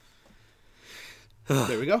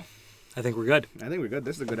There we go. I think we're good. I think we're good.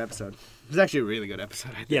 This is a good episode. This is actually a really good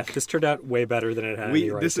episode, I think. Yeah, this turned out way better than it had any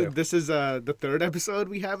right to. This is the third episode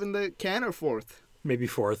we have in the can, or fourth? Maybe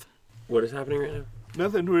fourth. What is happening right now?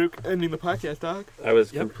 Nothing. We're ending the podcast, dog. I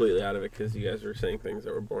was completely out of it because you guys were saying things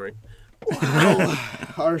that were boring. Wow.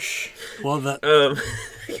 Harsh. Well, the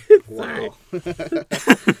Wow.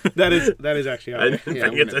 that is actually I didn't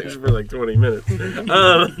pay attention for like 20 minutes.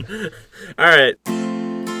 All right.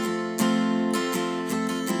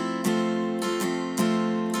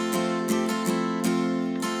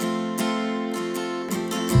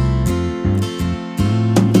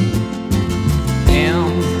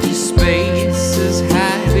 Empty spaces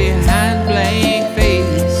hide behind blank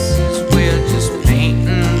faces. We're just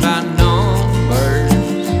painting by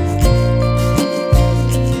numbers,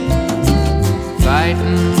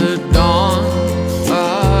 fighting the dawn.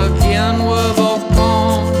 Again, we're both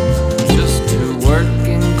gone, just two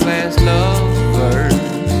working class lovers.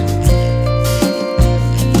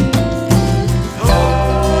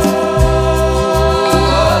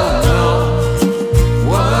 Oh no,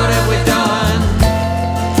 what have we done?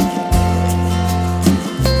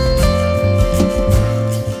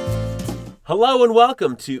 Hello and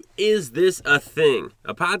welcome to Is This a Thing?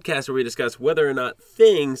 A podcast where we discuss whether or not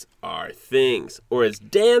things are things. Or as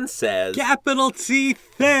Dan says, capital T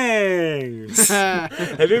things.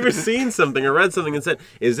 have you ever seen something or read something and said,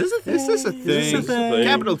 is this a thing? Is this a thing? Is this a thing?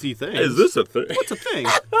 Capital T thing. Is this a thing? What's a thing?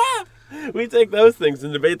 We take those things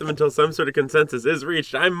and debate them until some sort of consensus is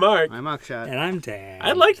reached. I'm Mark. I'm Akshat. And I'm Dan.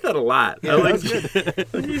 I liked that a lot. Yeah, I that liked was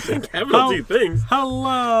when you say capital T things.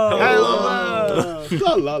 Hello. Hello.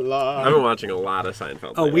 La la la. I've been watching a lot of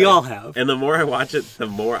Seinfeld. Oh, lately. we all have. And the more I watch it, the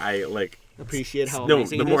more I like. Appreciate how No,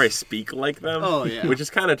 amazing the it more I is. speak like them. Oh, yeah. Which is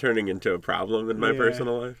kind of turning into a problem in my Yeah.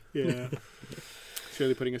 personal life. Yeah. It's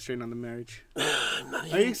really putting a strain on the marriage.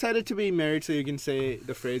 Are you excited to be married so you can say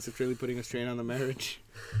the phrase "it's really putting a strain on the marriage"?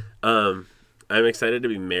 I'm excited to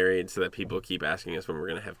be married so that people keep asking us when we're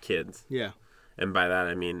gonna have kids. Yeah. And by that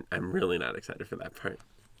I mean I'm really not excited for that part.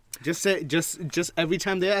 Just say, just every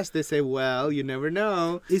time they ask, they say, "Well, you never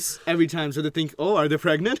know." Is Every time, so they think, "Oh, are they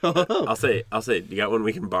pregnant?" I'll say, you got one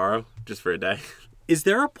we can borrow just for a day? is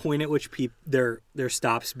there a point at which there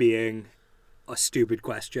stops being a stupid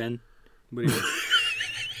question? What do you mean?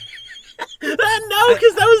 No,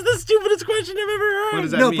 because that was the stupidest question I've ever heard. What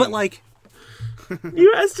does that No, mean? but like,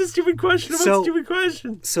 You asked a stupid question about So- stupid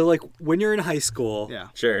questions. so like when you're in high school, Yeah.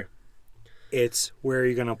 Sure. it's where are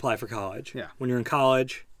you going to apply for college? Yeah. When you're in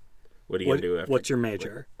college, What are you gonna do after? what's your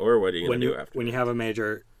major? Or what are you gonna When do you after? when you have a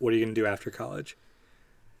major, what are you going to do after college?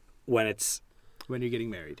 When it's When you're getting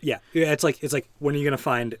married. yeah, it's like when are you going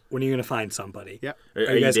to find somebody? Yep. Are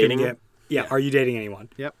you guys dating? gonna get, yeah, Yeah. are you dating anyone?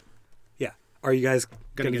 Yep. Yeah. Are you guys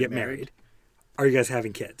going to get married? Are you guys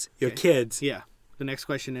having kids? You have kids. Yeah. The next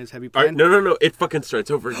question is, have you Are, planned? no. It fucking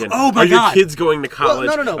starts over again. Oh my Are your God. kids going to college?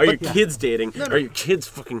 no, Are your but- kids dating? No. Are your kids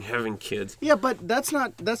fucking having kids? Yeah, but that's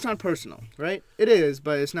not personal, right? It is,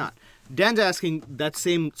 but it's not. Dan's asking that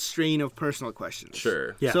same strain of personal questions.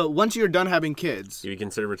 Sure. Yeah. So once you're done having kids, Do you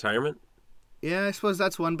consider retirement? yeah, I suppose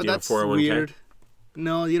that's one, but Do you have that's 401k? weird.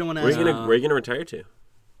 No, you don't want to Where ask. are you gonna retire to?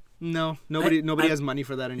 No, nobody I- has money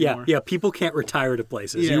for that Yeah, anymore. yeah. People can't retire to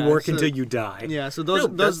places. You Yeah, work so- until you die. Yeah, so No,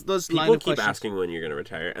 those people line of keep questions. asking when you're gonna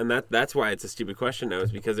retire, and that's why it's a stupid question now.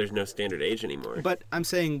 Is because there's no standard age anymore. But I'm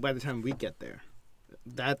saying by the time we get there,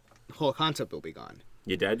 that whole concept will be gone.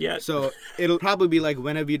 You dead yet? So it'll probably be like,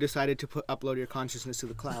 when have you decided to upload your consciousness to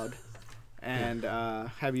the cloud? And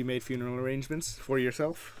have you made funeral arrangements for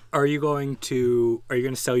yourself? Are you going to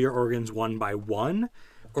sell your organs one by one,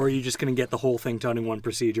 or are you just going to get the whole thing done in one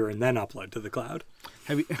procedure and then upload to the cloud?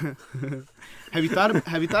 Have you have you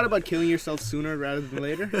thought about killing yourself sooner rather than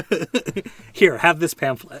later? Here, have this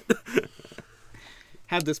pamphlet.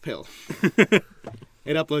 Have this pill.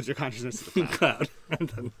 It uploads your consciousness to the cloud. Cloud. And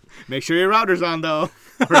then- Make sure your router's on though,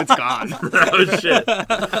 or it's gone. Oh shit!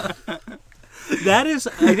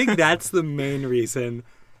 I think that's the main reason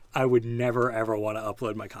I would never ever want to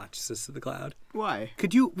upload my consciousness to the cloud. Why?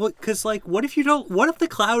 Could you? Because what if the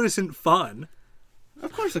cloud isn't fun?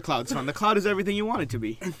 Of course the cloud's fun. The cloud is everything you want it to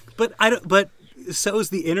be. But I don't. But so is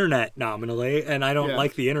the internet nominally, and I don't Yeah.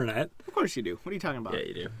 like the internet. Of course you do. What are you talking about? Yeah,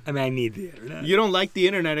 you do. I mean, I need the internet. You don't like the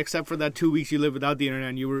internet except for that 2 weeks you lived without the internet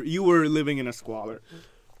and you were living in a squalor.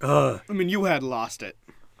 I mean, you had lost it.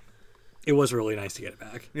 It was really nice to get it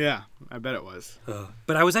back. Yeah, I bet it was.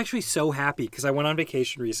 But I was actually so happy because I went on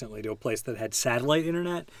vacation recently to a place that had satellite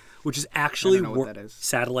internet, which is actually I don't know what that is.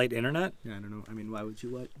 satellite internet. Yeah, I don't know. I mean, why would you?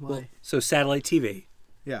 What? Why? Well, so satellite TV.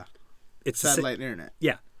 Yeah, It's the satellite internet.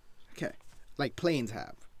 Yeah, Okay, like planes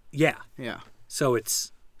have. yeah. Yeah. So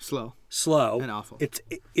it's slow and awful.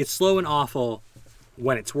 It's slow and awful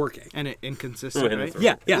when it's working. And inconsistent, When right? it's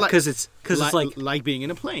Yeah, Like- because it's like being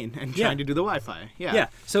in a plane and Yeah. trying to do the Wi-Fi. Yeah. yeah.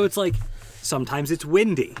 So it's like sometimes it's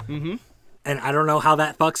windy, and I don't know how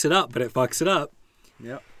that fucks it up, but it fucks it up.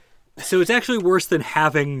 Yep. So it's actually worse than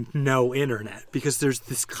having no internet because there's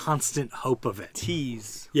this constant hope of it.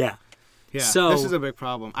 Tease. Yeah. Yeah. So- this is a big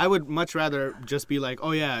problem. I would much rather just be like,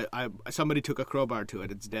 oh yeah, somebody took a crowbar to it.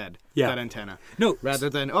 It's dead. Yeah. That antenna. No. Rather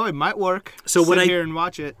than it might work. So what sit I- here and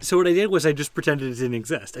watch it. So what I did was I just pretended it didn't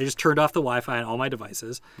exist. I just turned off the Wi-Fi on all my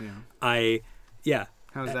devices. Yeah.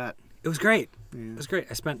 How's that? It was great. It was great.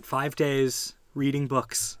 I spent 5 days reading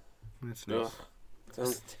books. That's nice. Ugh,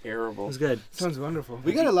 sounds terrible. It was good. Sounds wonderful.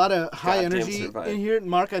 We got a lot of high Goddamn energy survive. in here,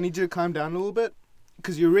 Mark. I need you to calm down a little bit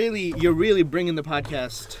because you're really bringing the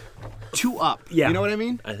podcast to up. Yeah. You know what I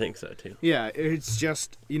mean? I think so too. Yeah. It's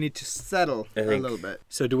just you need to settle I a think- little bit.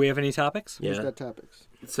 So do we have any topics? Yeah. Who's got topics?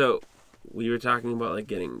 So we were talking about like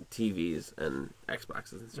getting TVs and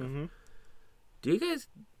Xboxes and stuff. Mm-hmm. Do you guys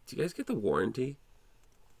get the warranty?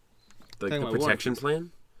 Like Talking the about protection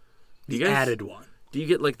plan? Do you The guys added one. Do you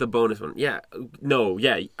get like the bonus one? Yeah. No,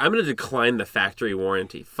 yeah. I'm gonna decline the factory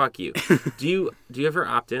warranty. Fuck you. Do you ever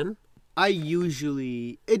opt in? I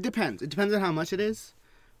usually it depends. It depends on how much it is,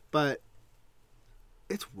 but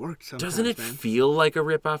it's worked sometimes. Doesn't it man. feel like a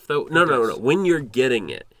ripoff though? No. does. When you're getting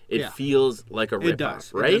it, it Yeah. feels like a ripoff, It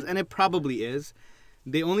does, right? It does, and it probably is.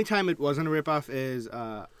 The only time it wasn't a ripoff is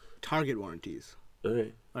Target warranties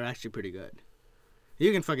Okay. are actually pretty good.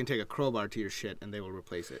 You can fucking take a crowbar to your shit and they will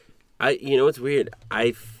replace it. You know what's weird?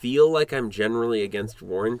 I feel like I'm generally against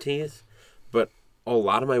warranties, but a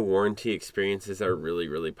lot of my warranty experiences are really,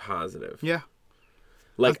 really positive. Yeah.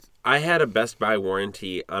 Like, I had a Best Buy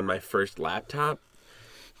warranty on my first laptop,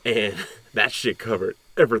 and that shit covered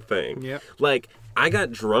everything. Yep. Like, I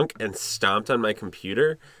got drunk and stomped on my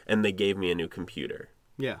computer, and they gave me a new computer.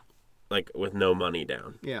 Yeah. Like, with no money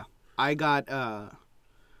down. Yeah. I got I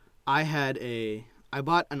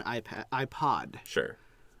bought an iPod, Sure.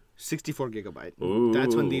 64 gigabyte. Ooh.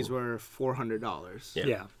 That's when these were $400. Yeah.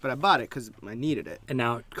 Yeah. But I bought it because I needed it. And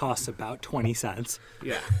now it costs about 20 cents.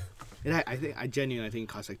 Yeah. I genuinely think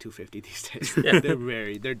it costs like $250 these days.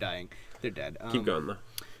 They're dying. They're dead. Keep going, though.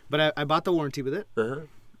 But I bought the warranty with it.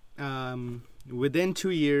 Uh-huh. Within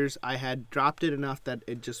 2 years, I had dropped it enough that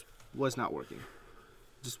it just was not working.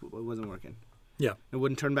 It wasn't working. Yeah. It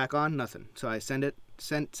wouldn't turn back on, nothing. So I sent it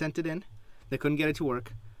in. They couldn't get it to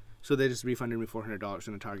work. So they just refunded me $400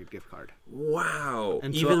 in a Target gift card. Wow.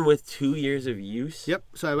 And so- Even with 2 years of use? Yep.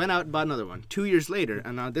 So I went out and bought another one. 2 years later,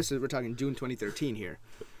 and now we're talking June 2013 here.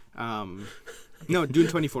 No, June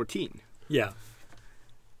 2014. Yeah.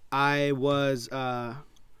 I was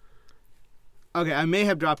okay. I may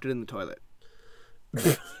have dropped it in the toilet.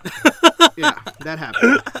 Yeah, that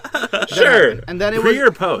happened. Sure. And then it Pre was.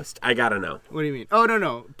 or post? I gotta know. What do you mean? Oh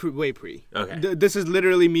no, way pre. Okay. This is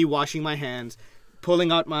literally me washing my hands,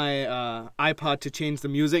 pulling out my iPod to change the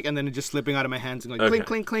music, and then it just slipping out of my hands and like Okay. clink,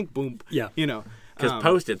 clink, clink, boom. Yeah. You know. Because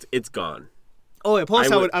post, it's gone. Oh yeah,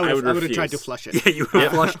 post. I I would- would have refuse. tried to flush it. Yeah, you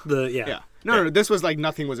flushed the... Yeah. Yeah. No, this was like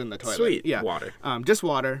nothing was in the toilet. Sweet. Yeah. Water. Just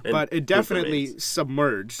water, And but it poop definitely remains.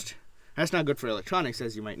 submerged. That's not good for electronics,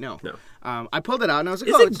 as you might know. No. I pulled it out and I was like,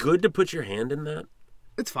 Is oh, it good to put your hand in that?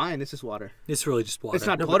 it's fine. It's just water. It's really just water. It's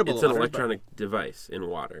not No, but potable it's an water, but- electronic device in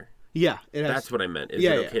water. Yeah, it has. That's what I meant. Is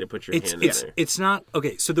Yeah, it yeah. okay to put your It's hand in it's there? it's not...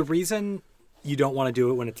 Okay, so the reason you don't want to do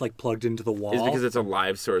it when it's like plugged into the wall... Is because it's a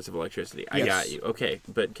live source of electricity. I Yes. got you. Okay,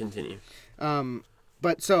 but continue.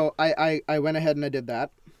 But so I went ahead and I did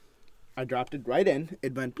that. I dropped it right in.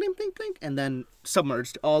 It went blink, blink, blink, and then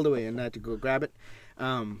submerged all the way, and I had to go grab it.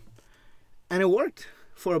 And it worked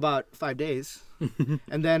for about 5 days.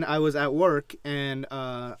 And then I was at work, and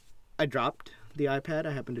I dropped the iPad.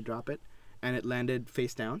 I happened to drop it, and it landed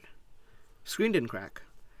face down. Screen didn't crack,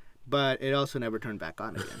 but it also never turned back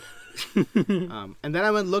on again. And then I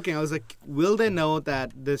went looking. I was like, will they know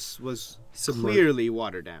that this was Submerged. clearly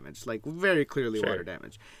water damage? Like, very clearly Sure. water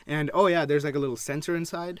damage. And, oh, yeah, there's like a little sensor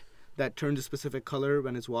inside that turns a specific color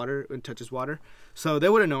when it touches water. So they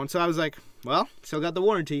would have known. So I was like, well, still got the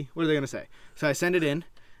warranty. What are they going to say? So I sent it in,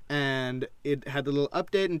 and it had the little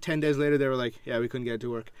update, and 10 days later they were like, yeah, we couldn't get it to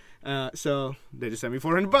work. So they just sent me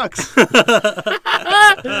 $400.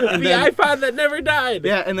 The iPod that never died.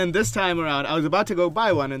 Yeah, and then this time around, I was about to go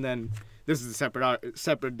buy one, and then this is a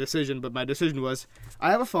separate decision, but my decision was,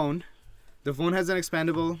 I have a phone. The phone has an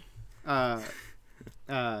expandable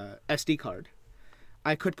SD card.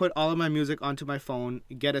 I could put all of my music onto my phone,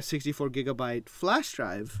 get a 64 gigabyte flash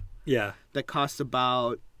drive Yeah. that costs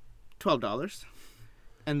about $12,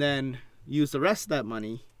 and then use the rest of that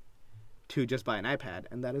money to just buy an iPad,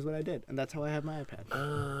 and that is what I did, and that's how I have my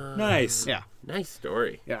iPad. Nice. Yeah, Nice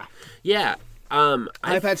story. yeah. Yeah.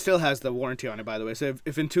 iPad still has the warranty on it, by the way. So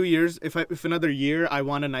if in 2 years, if another year I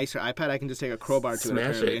want a nicer iPad, I can just take a crowbar to it, Smash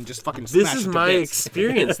apparently, it. and just fucking This smash is it to my bits.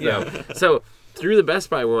 experience, though. So through the Best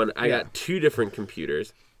Buy one, I Yeah. got 2 different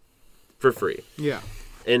computers for free. Yeah.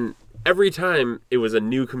 And every time it was a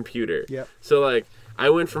new computer. Yep. So like I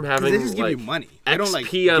went from having They just give like you money. They don't like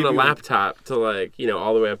XP on give a you- laptop to like,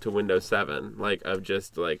 all the way up to Windows 7, like of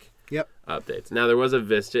just like Yep. updates. Now there was a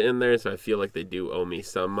Vista in there, so I feel like they do owe me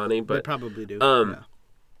some money, They but probably do.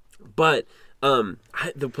 but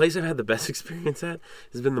the place I've had the best experience at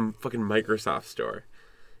has been the fucking Microsoft store.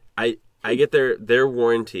 I get their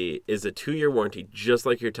warranty is a 2-year warranty, just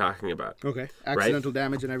like you're talking about. Okay. Accidental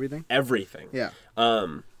damage and everything. Everything. Yeah.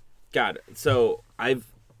 God, so I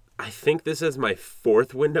think this is my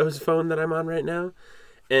 4th Windows phone that I'm on right now.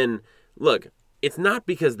 And look, it's not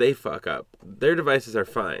because they fuck up. Their devices are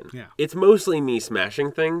fine. Yeah. It's mostly me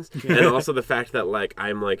smashing things, and also the fact that like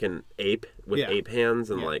I'm like an ape with Yeah. ape hands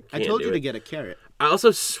and Yeah. like I can't told do you it. to get a carrot. I also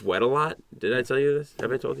sweat a lot. Did I tell you this?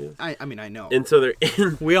 Have I told you this? I mean I know. And so they're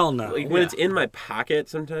in We all know. like when it's in my pocket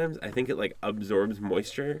sometimes, I think it like absorbs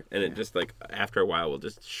moisture and it just like after a while will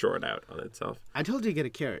just short out on itself I told you to get a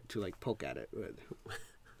carrot to like poke at it with.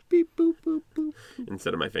 Beep boop boop boop.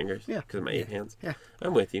 instead of my fingers. Yeah. Because of my ape hands. Yeah.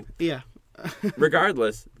 I'm with you. Yeah.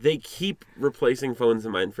 Regardless, they keep replacing phones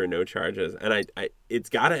of mine for no charges, and I it's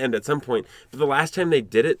got to end at some point. But the last time they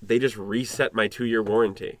did it, they just reset my 2-year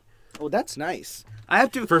warranty. Oh, that's nice. I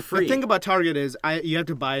have to For free. The thing about Target is you have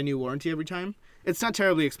to buy a new warranty every time. It's not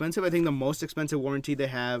terribly expensive. I think the most expensive warranty they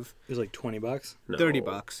have It was like $20. No.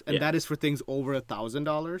 $30, and Yeah. that is for things over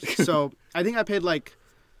 $1,000. So I think I paid like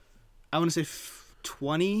I want to say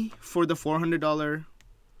 $20 for the $400.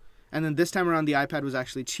 And then this time around, the iPad was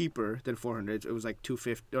actually cheaper than $400. It was like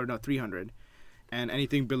 $300, and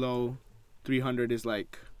anything below $300 is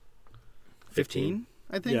like $15,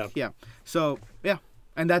 I think. Yeah. So yeah,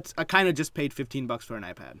 and that's I kind of just paid $15 for an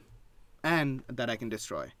iPad, and that I can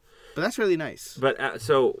destroy. But that's really nice. But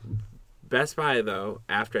so Best Buy though,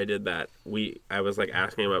 after I did that, I was like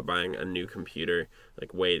asking about buying a new computer,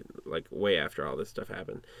 like way after all this stuff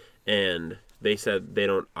happened, and they said they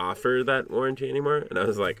don't offer that warranty anymore, and I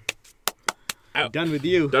was like, out. Done with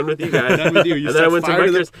you. Done with you guys. Done with you. You And then I went to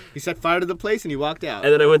Microsoft. You set fire to the place and you walked out.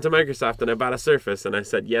 And then I went to Microsoft and I bought a Surface, and I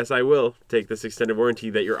said, yes, I will take this extended warranty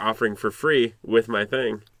that you're offering for free with my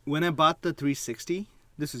thing. When I bought the 360,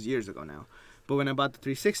 this is years ago now, but when I bought the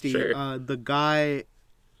 360, Sure. the guy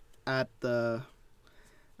at the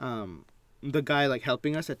guy like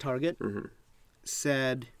helping us at Target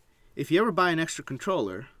said, if you ever buy an extra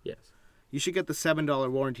controller, Yes. you should get the $7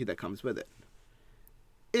 warranty that comes with it.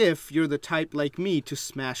 If you're the type like me to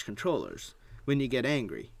smash controllers when you get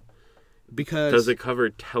angry. Because Does it cover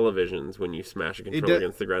televisions when you smash a controller do-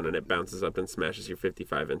 against the ground and it bounces up and smashes your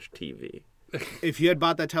 55-inch TV? if you had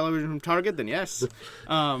bought that television from Target, then yes.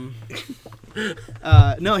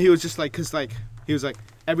 No, he was just like, he was like,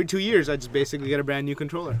 every 2 years I just basically get a brand new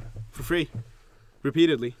controller for free,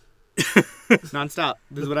 repeatedly, nonstop.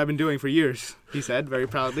 This is what I've been doing for years. He said very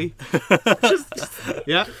proudly.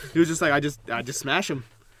 Yeah, he was just like, I just smash them.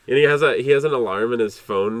 And he has an alarm in his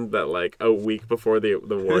phone that like a week before the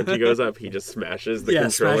warranty goes up, he just smashes the Yeah,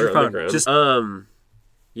 smash controller your on the phone. ground.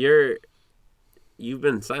 Just- You've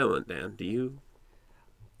been silent, Dan. Do you?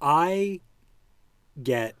 I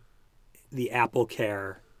get the Apple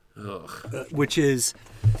Care, Ugh. which is,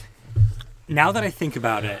 now that I think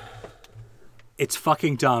about it, it's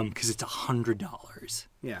fucking dumb because it's $100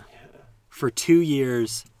 Yeah, for 2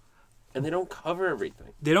 years. And they don't cover everything.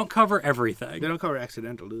 They don't cover everything. they don't cover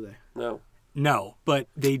accidental, do they? No. No, but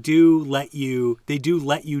they do let you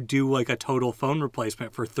do like a total phone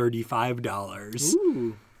replacement for $35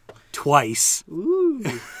 Ooh, twice. ooh.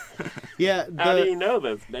 Yeah, How do you know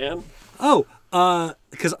this, Dan? Oh,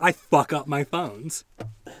 because I fuck up my phones.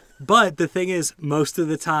 But the thing is, most of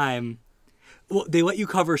the time, well, they let you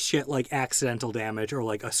cover shit like accidental damage or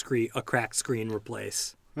like a cracked screen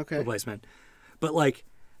replacement. But like,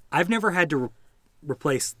 I've never had to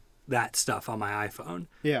replace that stuff on my iPhone.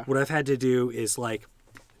 Yeah. What I've had to do is like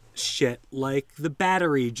shit like the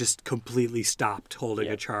battery just completely stopped holding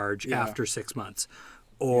a charge Yeah. after 6 months,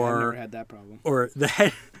 I've or never had that problem. or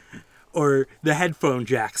the headphone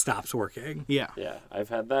jack stops working. Yeah. Yeah, I've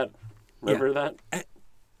had that. Remember that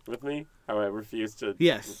with me? How I refused to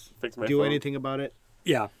Yes. fix my Do phone? anything about it?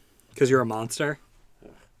 Yeah, because you're a monster.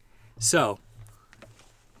 So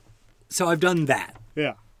I've done that.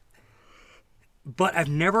 Yeah. But I've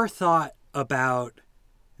never thought about,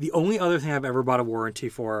 the only other thing I've ever bought a warranty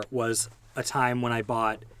for was a time when I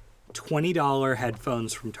bought $20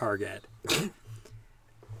 headphones from Target.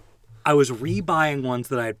 I was rebuying ones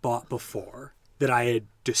that I had bought before that I had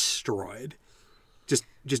destroyed. Just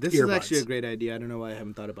This earbuds. is actually a great idea. I don't know why I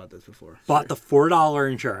haven't thought about this before. Bought the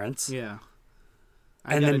 $4 insurance. Yeah.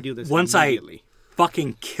 And gotta then do this once I immediately.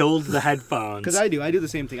 fucking killed the headphones. Because I do the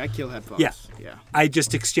same thing. I kill headphones. Yeah. Yeah. I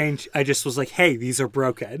just was like, hey, these are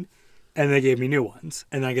broken. And they gave me new ones.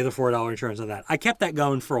 And then I get the $4 insurance on that. I kept that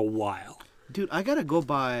going for a while. Dude, I gotta go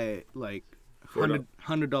buy like $4.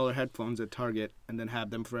 $100 headphones at Target and then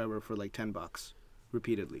have them forever for like $10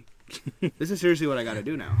 repeatedly. This is seriously what I gotta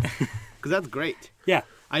do now. Because that's great. Yeah.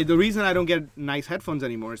 The reason I don't get nice headphones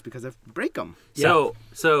anymore is because I break them. So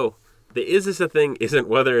the is this a thing isn't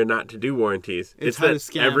whether or not to do warranties. It's It's how to that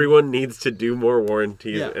scam. everyone needs to do more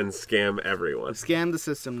warranties Yeah. and scam everyone. Scam the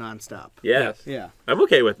system nonstop. Yes. Yeah. I'm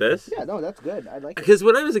okay with this. Yeah, no, that's good. I like it. Because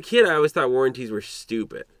when I was a kid, I always thought warranties were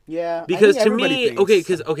stupid. Yeah. Because I to think me, everybody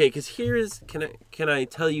thinks. because here's can I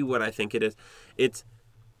tell you what I think it is?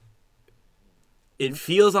 It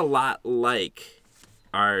feels a lot like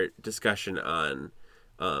our discussion on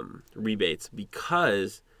rebates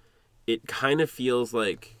because it kind of feels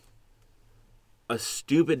like a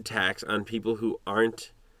stupid tax on people who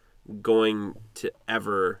aren't going to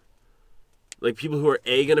ever, like people who are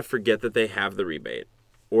A, going to forget that they have the rebate,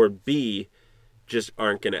 or B, just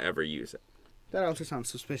aren't going to ever use it. That also sounds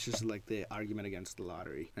suspicious, like the argument against the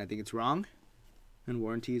lottery. And I think it's wrong, and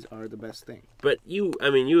warranties are the best thing. But you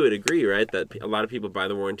would agree, right, that a lot of people buy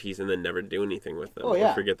the warranties and then never do anything with them, Oh,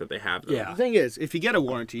 yeah. or forget that they have them. Yeah. The thing is, if you get a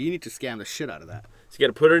warranty, you need to scam the shit out of that. So you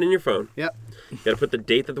got to put it in your phone. Yep. You got to put the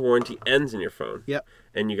date that the warranty ends in your phone. Yep.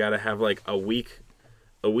 And you got to have like a week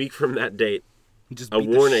from that date, Just a beat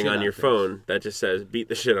the warning shit on out your of things. phone that just says "beat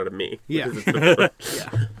the shit out of me." Yeah. Because it's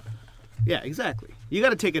Yeah. Yeah, exactly. You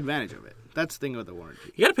got to take advantage of it. That's the thing with the warranty.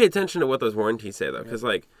 You got to pay attention to what those warranties say, though, because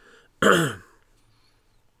like,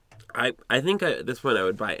 I think at this point I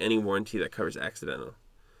would buy any warranty that covers accidental,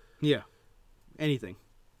 Yeah. Anything.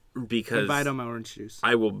 because I buy it on my orange juice.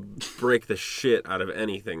 I will break the shit out of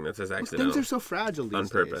anything that says Those accidental. things are so fragile these On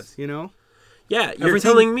purpose. days, you know? Yeah, you're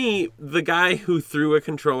Everything- telling me the guy who threw a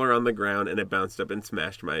controller on the ground and it bounced up and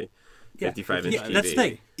smashed my 55-inch Yeah, TV. that's the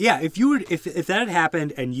thing. Yeah, if that had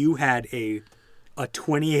happened and you had a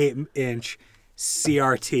 28-inch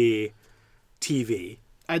CRT TV,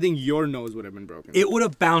 I think your nose would have been broken. it would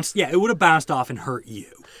have bounced. Yeah, it would have bounced off and hurt you.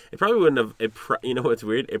 It probably wouldn't have. You know what's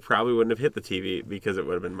weird? It probably wouldn't have hit the TV because it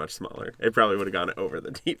would have been much smaller. It probably would have gone over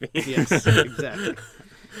the TV. Yes, exactly.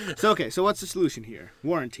 So what's the solution here?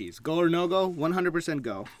 Warranties. Go or no go? 100%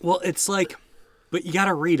 go. Well, it's like, but you got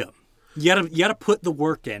to read them. You got to put the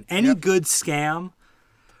work in. Any good scam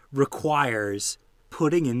requires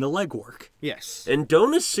putting in the legwork. Yes. And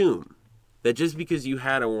don't assume that just because you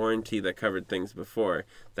had a warranty that covered things before,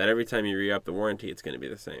 that every time you re-up the warranty, it's going to be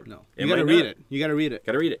the same. No. It You got to might read not. it. You got to read it.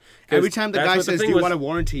 Got to read it. 'Cause Every time the that's guy what says, thing do you was- want a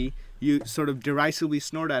warranty? You sort of derisively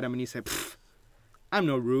snort at him and you say, "Pfft, I'm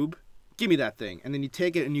no rube. Give me that thing." And then you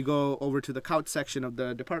take it and you go over to the couch section of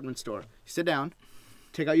the department store. You sit down,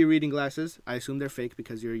 take out your reading glasses. I assume they're fake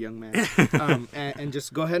because you're a young man. And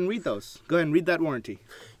just go ahead and read those. Go ahead and read that warranty.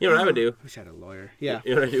 You know what I would do? Wish I had a lawyer. Yeah.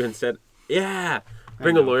 You know what I do instead? Yeah.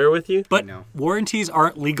 Bring a lawyer with you. But know. warranties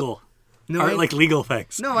aren't legal. No, Aren't like legal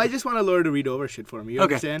things. No, I just want a lawyer to read over shit for me. You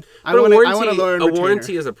Okay. understand? But I want a lawyer and a retainer.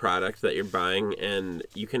 warranty is a product that you're buying, and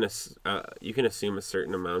you can assume a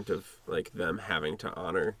certain amount of like them having to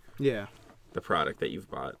honor Yeah. the product that you've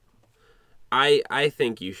bought. I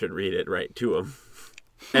think you should read it right to him.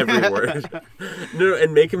 Every word. No,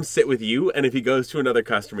 and make him sit with you, and if he goes to another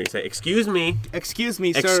customer, you say, "Excuse me. Excuse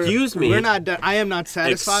me, sir. Excuse me. We're not done. I am not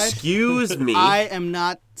satisfied. Excuse me. I am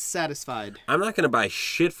not satisfied. I'm not going to buy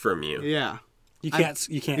shit from you." Yeah. You can't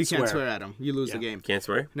You swear. can't swear at him. You lose the game. Can't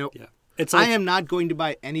swear? Nope. Yeah. It's like, I am not going to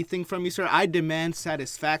buy anything from you, sir. I demand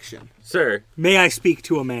satisfaction. Sir, may I speak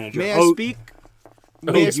to a manager? May I speak?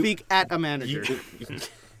 May I you- speak at a manager?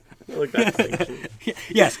 I like that distinction.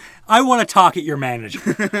 Yes, I want to talk at your manager.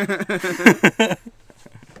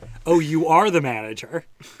 Oh, you are the manager.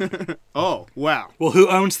 Oh, wow. Well, who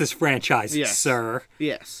owns this franchise, Yes. sir?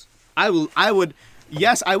 Yes. I would.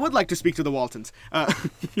 Yes, I would like to speak to the Waltons.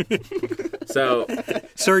 So,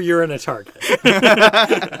 Sir, you're in a Target.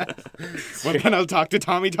 Well, then I'll talk to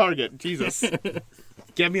Tommy Target. Jesus.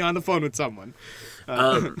 Get me on the phone with someone.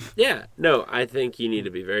 yeah, no, I think you need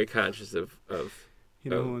to be very conscious of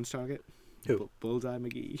You know who owns Target? Who? Bullseye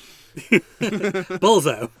McGee.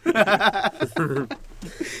 Bullzo.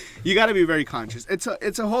 You got to be very conscious.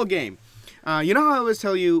 It's a whole game. You know how I always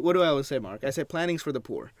tell you, what do I always say, Mark? I say planning's for the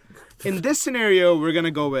poor. In this scenario, we're going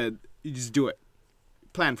to go with, you just do it.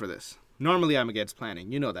 Plan for this. Normally, I'm against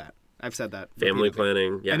planning. You know that. I've said that. Family repeatedly.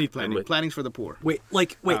 planning. Yeah. Any I'm planning. with- Planning's for the poor. Wait,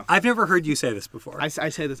 I've never heard you say this before. I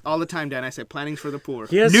say this all the time, Dan. I say planning's for the poor.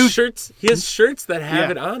 He has shirts. He has shirts that have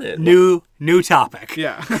Yeah. it on it. New topic.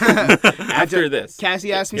 Yeah. After this,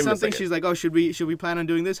 Cassie asked me Give him a something. second. She's like, "Oh, should we plan on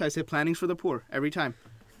doing this?" I say, "Planning's for the poor every time.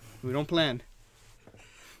 We don't plan."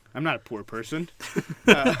 I'm not a poor person.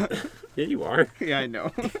 Yeah, you are. Yeah, I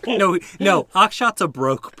know. No, Akshot's a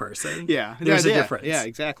broke person. Yeah, There's yeah, a difference. Yeah,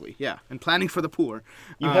 exactly. Yeah, and planning for the poor.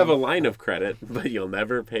 You have a line of credit, but you'll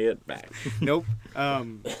never pay it back. Nope.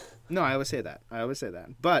 No, I always say that.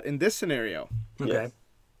 But in this scenario, Okay.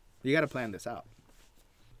 you got to plan this out.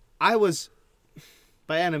 I was,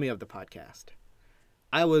 by enemy of the podcast,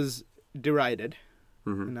 I was derided.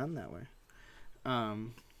 Mm-hmm. Not in that way.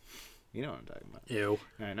 You know what I'm talking about. Ew.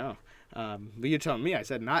 I know. But you're telling me I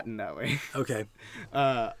said not in that way. Okay.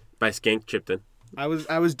 By Skank Chipton. I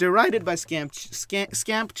was derided by Scamp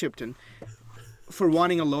Chipton for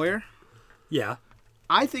wanting a lawyer. Yeah.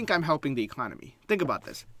 I think I'm helping the economy. Think about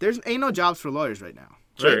this. There's ain't no jobs for lawyers right now.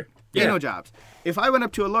 Sure. Right? Yeah. Ain't no jobs. If I went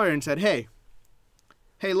up to a lawyer and said, hey,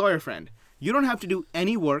 lawyer friend, you don't have to do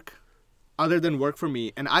any work other than work for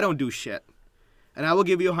me, and I don't do shit, and I will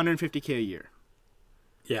give you $150K a year.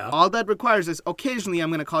 Yeah. All that requires is occasionally I'm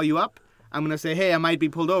going to call you up. I'm going to say, hey, I might be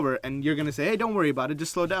pulled over. And you're going to say, hey, don't worry about it.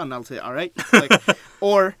 Just slow down. And I'll say, all right. Like,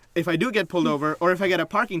 or if I do get pulled over, or if I get a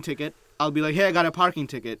parking ticket, I'll be like, hey, I got a parking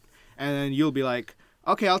ticket. And then you'll be like,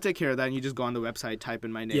 okay, I'll take care of that. And you just go on the website, type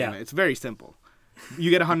in my name. Yeah. It's very simple. You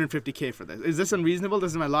get $150K for this. Is this unreasonable?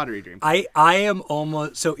 This is my lottery dream. I am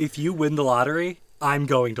almost, so if you win the lottery, I'm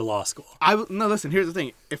going to law school. No, listen, here's the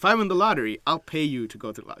thing. If I win the lottery, I'll pay you to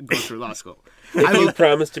go through law school. If you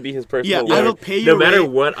promise to be his personal Yeah, I lawyer, will pay no your matter way-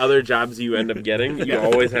 what other jobs you end up getting, you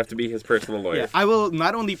always have to be his personal lawyer. Yeah, I will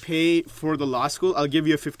not only pay for the law school, I'll give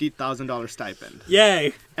you a $50,000 stipend.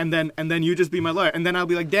 Yay. And then you just be my lawyer. And then I'll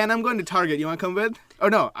be like, Dan, I'm going to Target. You want to come with?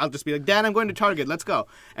 Or no, I'll just be like, Dan, I'm going to Target. Let's go.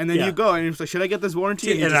 And then Yeah. you go and you're like, should I get this warranty?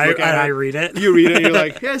 you And just look at I it. read it. You read it and you're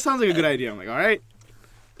like, yeah, it sounds like a good idea. I'm like, all right.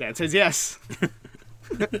 Dan says yes.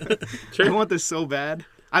 Sure. I want this so bad.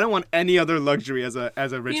 I don't want any other luxury as a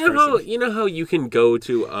rich You know person. how you can go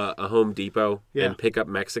to a Home Depot Yeah. and pick up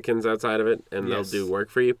Mexicans outside of it, and Yes. they'll do work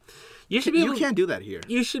for you. You should be You able. can't do that here.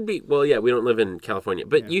 You should be. Well, yeah, we don't live in California,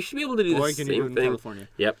 but you should be able to do Boy, the can you do it same in thing. California.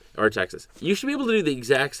 Yep, or Texas. You should be able to do the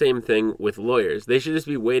exact same thing with lawyers. They should just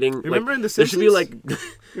be waiting. Remember in The There should be like. You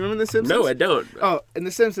remember The Simpsons? No, I don't. Oh, in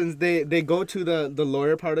The Simpsons, they go to the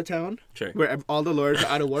lawyer part of town. Sure. Where all the lawyers are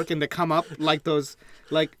out of work and they come up like those,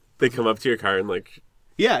 like, They come up to your car and like.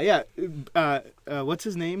 yeah. What's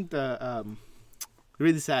his name? The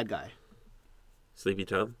really sad guy. Sleepy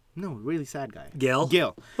Tom. No, really sad guy. Gil?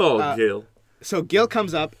 Gil. Oh, Gil. So Gil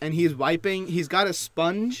comes up and he's wiping. He's got a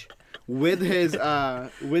sponge with his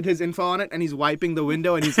info on it, and he's wiping the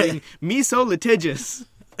window, and he's saying, "Me so litigious."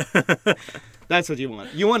 That's what you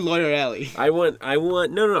want. You want Lawyer Alley. I want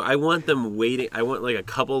no, I want them waiting. I want like a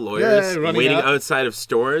couple lawyers running waiting out. outside of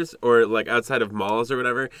stores or like outside of malls or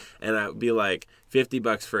whatever, and I'd be like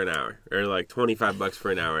 $50 for an hour or like $25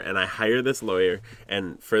 for an hour, and I hire this lawyer,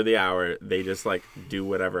 and for the hour they just like do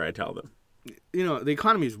whatever I tell them. You know, the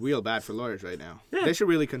economy is real bad for lawyers right now. Yeah. They should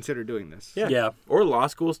really consider doing this. Yeah. Or law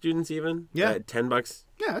school students even. Yeah. $10.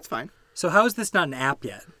 Yeah, that's fine. So how is this not an app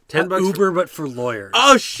yet? $10 Uber, but for lawyers.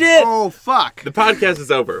 Oh shit! Oh, fuck. The podcast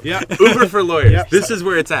is over. Yeah. Uber for lawyers. Yep. This is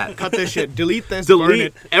where it's at. Cut this shit. Delete this. Burn Delete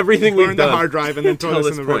it. everything Burn we've the done hard drive and then throw until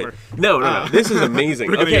this in the river. No. This is amazing.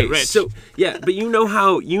 We're gonna Okay, get rich. so yeah, but you know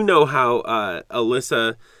how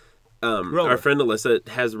Alyssa, our friend Alyssa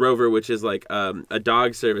has Rover, which is like a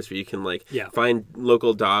dog service where you can like find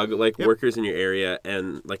local dog workers in your area,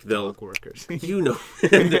 and like they'll Dog workers. you know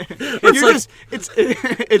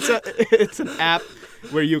It's an app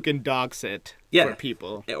where you can dog sit for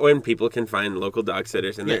people. when people can find local dog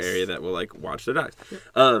sitters in their Yes. area that will like watch their dogs.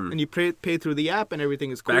 And you pay through the app and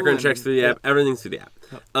everything is cool. Background and- checks through the app. Everything's through the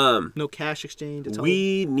app. No cash exchange. It's all-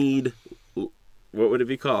 We need, what would it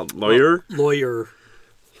be called? Lawyer? Lawyer.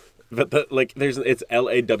 But it's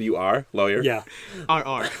LAWR, lawyer. Yeah.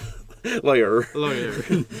 RR. Lawyer. Lawyer.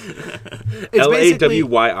 LAWYR, You're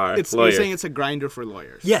lawyer. saying it's a grinder for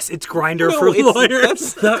lawyers. Yes, it's Grinder No, for it's- lawyers.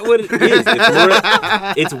 That's not what it is.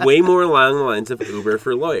 It's way more along the lines of Uber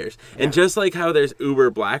for lawyers. And just like how there's Uber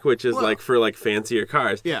Black, which is like for like fancier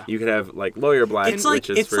cars, Yeah. you could have like Lawyer Black, It's like- which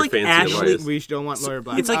is it's for like fancier Ashley- lawyers. We don't want lawyer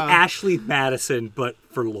black. It's like Ashley Madison, but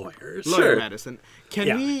for lawyers. Lawyer Sure. Madison. Can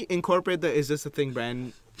Yeah. we incorporate the Is This a Thing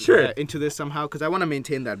brand Sure. into this somehow? Because I want to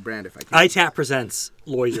maintain that brand if I can. ITAP presents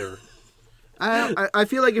Lawyer. I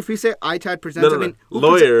feel like if we say ITAD presents, No. I mean,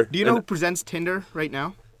 Lawyer. do you know who presents Tinder right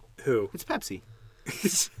now? Who? It's Pepsi.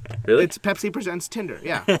 Really? It's Pepsi presents Tinder.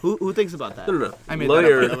 Yeah. Who thinks about that? No. I made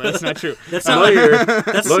Lawyer. that up, by the way. That's not true. That's not, Lawyer.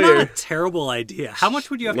 that's Lawyer. not a terrible idea. How much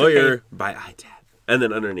would you have to Lawyer by iTab. And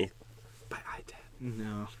then underneath, by iTab.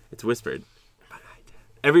 No. It's whispered, by iTab.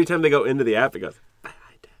 Every time they go into the app, it goes, by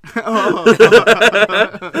iTab.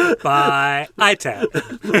 pay by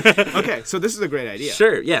iTab? Okay, so this is a great idea.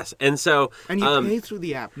 Sure, yes. And so... And you pay through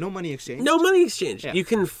the app. No money exchange. No money exchange. Yeah. You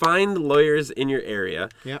can find lawyers in your area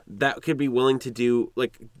Yeah. that could be willing to do,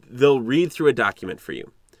 like, they'll read through a document for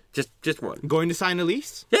you. Just one. Going to sign a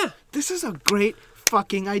lease? Yeah. This is a great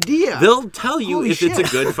fucking idea. They'll tell you Holy if it's a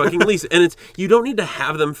shit. good fucking lease, and it's you don't need to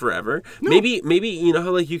have them forever. Maybe you know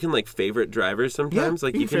how like you can like favorite drivers sometimes. Yeah,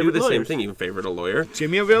 like you you can can do the favorite same lawyers. thing. You can favorite a lawyer.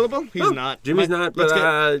 Jimmy available? He's not. Jimmy's not,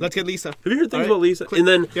 but, let's get Lisa. Have you heard things All right. about Lisa? And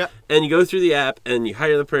then Yeah. and you go through the app and you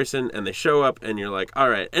hire the person and they show up and you're like, all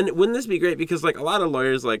right. And wouldn't this be great because like a lot of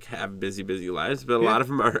lawyers like have busy lives, but a lot of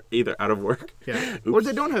them are either out of work. Yeah. Or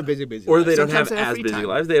they don't have busy Or lives. they don't Sometimes have they as free busy time.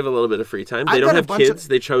 lives. They have a little bit of free time. They I've don't got a have bunch of- kids.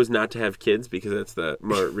 They chose not to have kids because that's the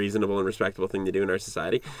more reasonable and respectable thing to do in our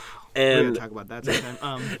society. We're And gonna talk about that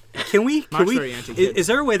sometime. Can we? Mark's very anti-kid. Is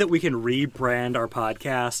there a way that we can rebrand our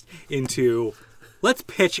podcast into? Let's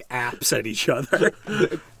pitch apps at each other.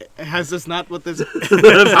 Has this not what this the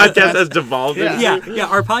podcast has devolved Yeah. into. Yeah.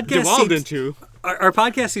 Our podcast devolved seems, into? our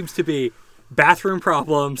podcast seems to be bathroom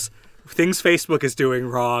problems, things Facebook is doing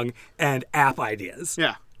wrong, and app ideas.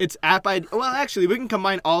 Yeah. It's app ID. Well, actually, we can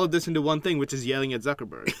combine all of this into one thing, which is yelling at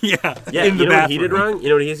Zuckerberg. Yeah. Yeah, in the you know what he bathroom. did wrong? You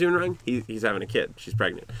know what he's doing wrong? He's having a kid. She's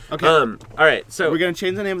pregnant. Okay. All right. So We're going to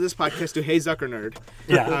change the name of this podcast to Hey Zucker Nerd.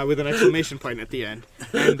 Yeah. With an exclamation point at the end.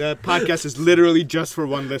 And the podcast is literally just for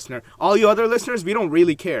one listener. All you other listeners, we don't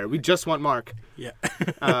really care. We just want Mark. Yeah.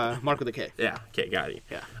 Mark with a K. yeah, okay, got you.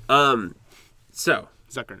 Yeah. So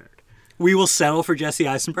Zucker Nerd. We will settle for Jesse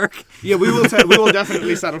Eisenberg. Yeah, we will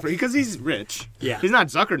definitely settle for because he's rich. Yeah. He's not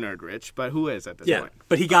Zucker Nerd rich, but who is at this point?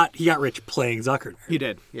 But he got rich playing Zucker. He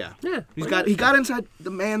did. Yeah. Yeah, He why got inside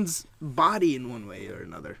the man's body in one way or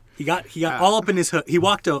another. He got all up in his hood. He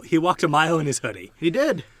walked a mile in his hoodie. He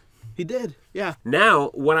did. Yeah. now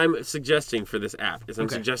what I'm suggesting for this app is I'm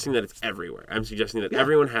Okay. suggesting that it's everywhere. I'm suggesting that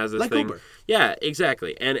everyone has this like thing. Uber. Yeah,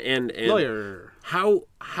 exactly. And Lawyer.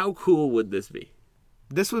 How cool would this be?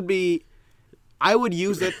 This would be. I would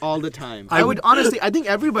use it all the time. I I would honestly. I think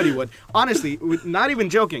everybody would. Honestly, not even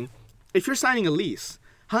joking. If you're signing a lease,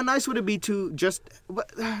 how nice would it be to just?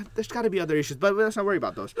 There's got to be other issues, but let's not worry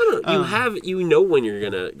about those. No, you know when you're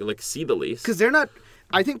gonna like see the lease. Because they're not.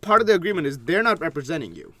 I think part of the agreement is they're not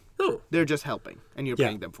representing you. No. They're just helping, and you're Yeah,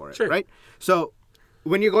 paying them for it, sure. right? So,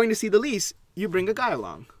 when you're going to see the lease, you bring a guy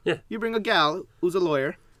along. Yeah. You bring a gal who's a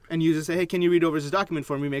lawyer, and you just say, "Hey, can you read over this document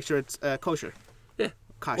for me? Make sure it's kosher." Yeah.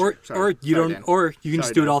 Kosher. Or Sorry. you Sorry, don't Dan. or you can Sorry,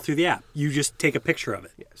 just do it Dan. all through the app. You just take a picture of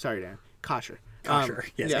it. Yeah, sorry, Dan. Kosher. Kosher.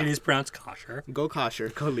 Yes, yeah. it is pronounced kosher. Go kosher.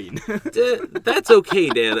 Go lean. That's okay,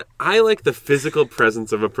 Dan. I like the physical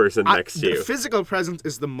presence of a person next to The you. physical presence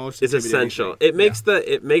is the most. It's intimidating essential. thing. It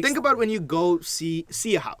makes Think about when you go see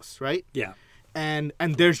a house, right? Yeah. And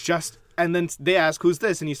there's just and then they ask who's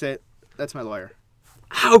this, and you say, "That's my lawyer."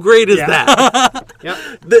 how great is Yeah. that? Yep.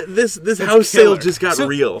 This house sale killer. just got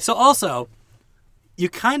real. So also, you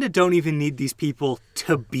kind of don't even need these people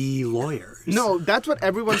to be lawyers. No, that's what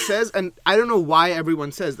everyone says, and I don't know why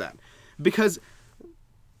everyone says that. Because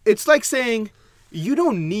it's like saying, you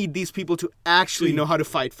don't need these people to actually know how to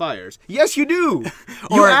fight fires. Yes, you do.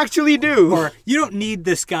 You Or- actually do. Or you don't need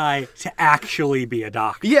this guy to actually be a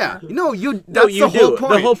doctor. yeah. No, you. No, That's you the whole do.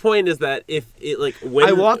 point. The whole point is that if it like when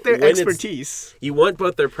I want their when it's- expertise. You want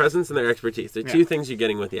both their presence and their expertise. They're Yeah. two things you're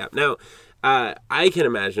getting with the app. Now, I can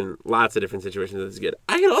imagine lots of different situations that is good.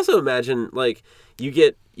 I can also imagine like you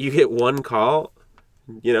get one call.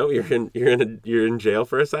 You know, you're in jail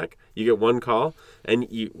for a sec. You get one call, and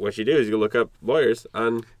what you do is you look up lawyers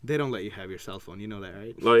on They don't let you have your cell phone. You know that,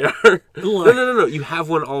 right? lawyer. No. You have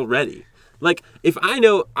one already. Like if I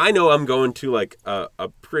know I'm going to like a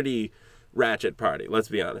pretty ratchet party. Let's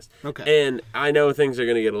be honest. Okay. And I know things are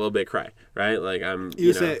gonna get a little bit cray, right? Like I'm.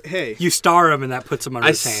 You know, say, hey. You star him and that puts him on I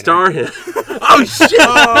retainer. star him. Oh shit! You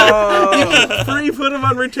can pre-put him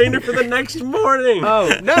on retainer for the next morning. Oh,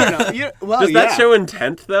 no. Well, Does yeah. that show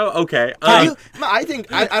intent though? Okay. No, I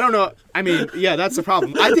think I don't know. I mean, yeah, that's the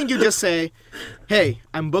problem. I think you just say, "Hey,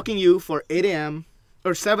 I'm booking you for 8 a.m.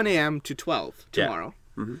 or 7 a.m. to 12 Yeah. tomorrow."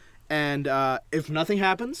 And if nothing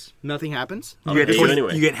happens, nothing happens. You get, pay you 20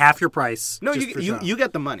 anyway. you get half your price. No, just for you showing. you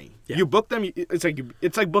get the money. Yeah. You book them.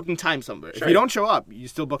 It's like booking time somewhere. Sure. If you don't show up, you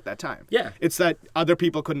still book that time. Yeah. It's that other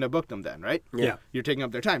people couldn't have booked them then, right? Yeah. You're taking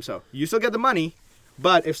up their time, so you still get the money.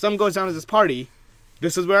 But if something goes down at this party,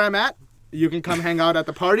 this is where I'm at. You can come hang out at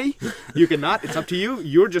the party. You can not. It's up to you.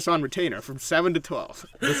 You're just on retainer from 7 to 12.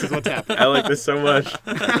 This is what's happening. I like this so much.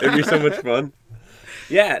 It'd be so much fun.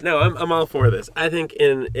 Yeah, no, I'm all for this. I think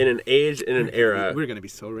in an age, in an era We're gonna be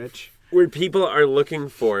so rich where people are looking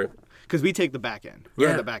for because we take the back end. We're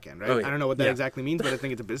Yeah. on the back end, right? Oh, yeah. I don't know what that Yeah. exactly means, but I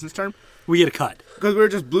think it's a business term We get a cut. because we're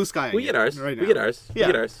just blue skying. we get ours. right now. We get ours. Yeah.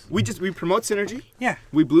 We get ours. We promote synergy. Yeah.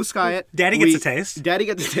 We blue sky it. Daddy gets a taste. Daddy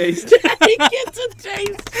gets a taste. He gets a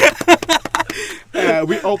taste.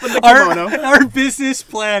 We open the kimono. Our business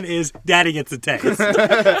plan is Daddy gets a taste,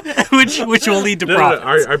 which will lead to No,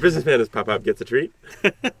 profits. our business man is Pop Up gets a treat.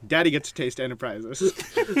 Daddy gets a taste enterprises.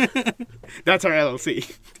 That's our LLC.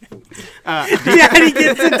 Daddy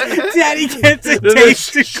gets a No,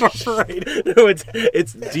 taste incorporated. No, it's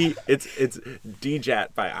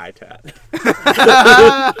DJAT by ITAT.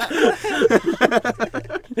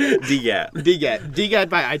 DGAT. DGAT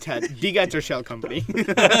by ITAT. DGAT's our shell company.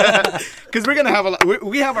 Because we're gonna have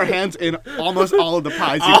we have our hands in almost all of the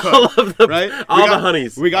pies you cook, right? all We got- the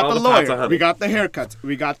honeys, We got all the the pots of lawyer. honey. We got the haircuts.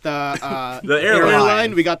 We got the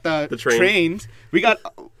airline. We got the train. trains. We got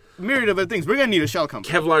a myriad of other things. We're gonna need a shell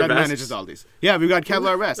company Kevlar that vests. manages all these. Yeah, we got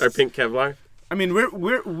Kevlar vests. Our pink Kevlar. I mean,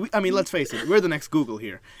 I mean, let's face it, we're the next Google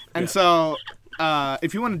here, and so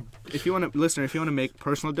if you want to make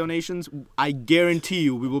personal donations, I guarantee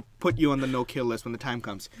you we will put you on the no-kill list when the time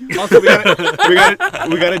comes. Also, we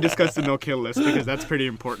gotta discuss the no-kill list because that's pretty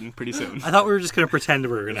important pretty soon. I thought we were just gonna pretend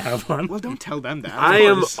we were gonna have one. Well, don't tell them that. I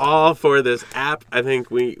am all for this app. I think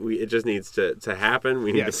we it just needs to happen.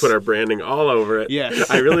 We need Yes. to put our branding all over it. Yes.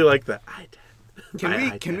 I really like the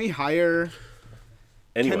ITAT. Can we hire?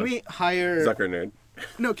 Anyone. Can we hire? Zucker nerd.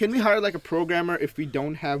 No, can we hire like a programmer if we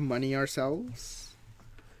don't have money ourselves?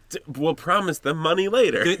 We'll promise them money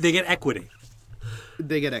later. They get equity.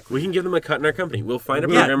 They get equity. We can give them a cut in our company. We'll find a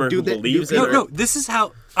Yeah, programmer do who they- believes do- in No, our... no. This is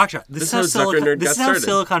how Akshay. This is how Zucker Nerd This got is how started.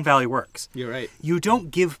 Silicon Valley works. You're right. You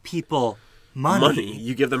don't give people money.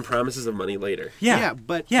 You give them promises of money later. Yeah,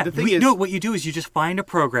 but yeah, the thing is- no. What you do is you just find a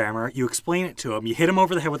programmer, you explain it to them, you hit them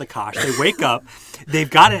over the head with a kosh. They wake up, they've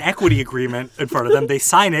got an equity agreement in front of them. They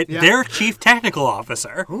sign it. Yeah. They're chief technical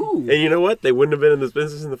officer. Ooh. And you know what? They wouldn't have been in this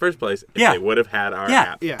business in the first place if Yeah. they would have had our Yeah.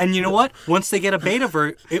 app. Yeah. And you know what? Once they get a beta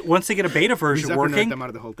version Zucker-nerd working, them out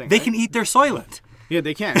of the whole thing, they right? can eat their Soylent. Yeah,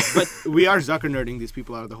 they can. But we are Zucker nerding these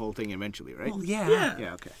people out of the whole thing eventually, right? Well, yeah.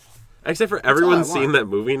 Yeah, okay. Except for all I everyone's want. seen that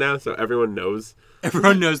movie now, so everyone knows.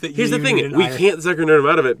 Everyone knows that. Here's the you thing: need an we iron- can't Zucker nerd him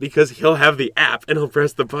out of it because he'll have the app and he'll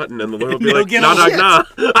press the button and the Lord will be They'll like, get "Nah, all nah, shit. nah,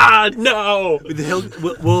 ah, no."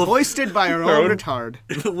 We'll Hoisted by our own retard.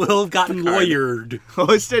 we'll have gotten lawyered.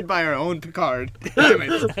 Hosted by our own Picard. Damn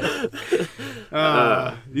it.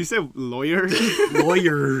 You said lawyer?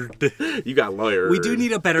 Lawyered. You got lawyer. We do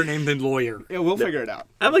need a better name than lawyer. Yeah, we'll figure it out.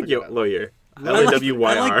 I like you, lawyer. I like-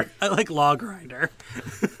 LAWYR. I like law grinder.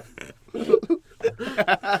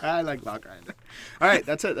 I like Log Grinder. All right,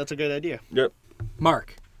 that's it. That's a good idea. Yep.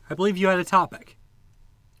 Mark, I believe you had a topic.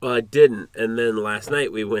 Well, I didn't, and then last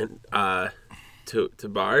night we went to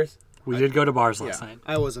bars. We did go to bars last Yeah, night.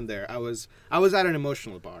 I wasn't there. I was at an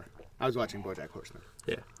emotional bar. I was watching BoJack Horseman.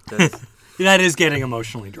 Yeah. That's, That is getting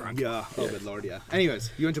emotionally drunk. Yeah. Oh, good lord, yeah.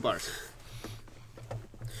 Anyways, you went to bars.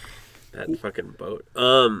 that fucking boat.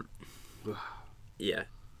 Yeah.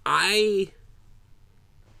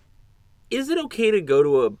 Is it okay to go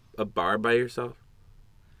to a bar by yourself?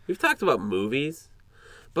 We've talked about movies,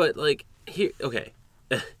 but like here, okay.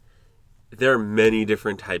 There are many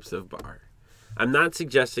different types of bar. I'm not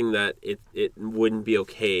suggesting that it wouldn't be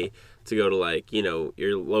okay to go to like, you know,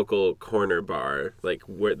 your local corner bar, like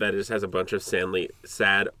where that just has a bunch of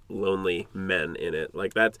sad, lonely men in it.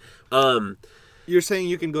 Like that's You're saying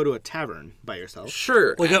you can go to a tavern by yourself?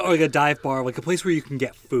 sure. Like a dive bar, like a place where you can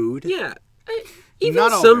get food. Yeah. Even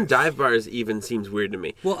Not some always. dive bars even seems weird to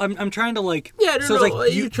me. Well, I'm trying to like. Yeah, no, so no, it's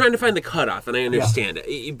like you're trying to find the cutoff, and I understand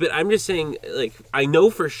it. But I'm just saying, like, I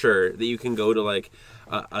know for sure that you can go to like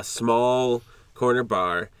a small corner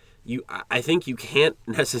bar. I think you can't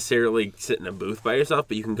necessarily sit in a booth by yourself,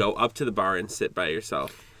 but you can go up to the bar and sit by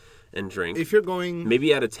yourself and drink. If you're going,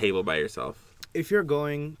 Maybe at a table by yourself. if you're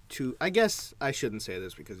going to, I guess I shouldn't say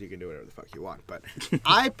this because you can do whatever the fuck you want, but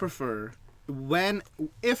I prefer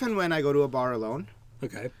if and when I go to a bar alone.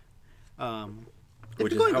 Okay. If Which you're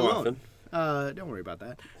is going how alone, often? don't worry about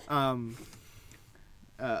that.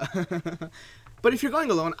 But if you're going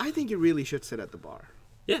alone, I think you really should sit at the bar.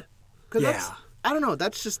 Yeah. Cause Yeah. that's, I don't know.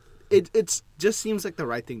 That's just it. Just seems like the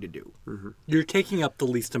right thing to do. You're taking up the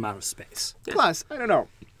least amount of space. Plus, I don't know.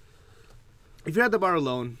 If you're at the bar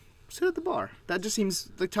alone, sit at the bar. That just seems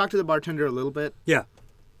like talk to the bartender a little bit. Yeah.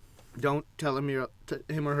 Don't tell him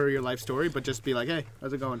him or her your life story, but just be like, hey,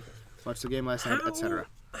 how's it going? watched the game last night, etc.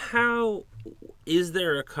 How is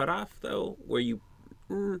there a cutoff though, where you?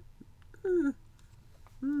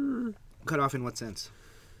 Cut off in what sense?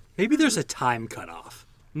 Maybe there's a time cutoff.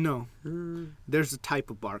 No, there's a type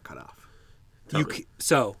of bar cutoff. Tell me.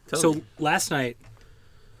 So me. last night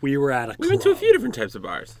we were at a We club. went to a few different types of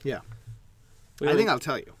bars. Yeah, We I went- think I'll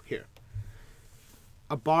tell you here.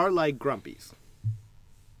 A bar like Grumpy's,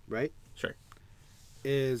 right, Sure.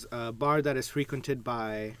 is a bar that is frequented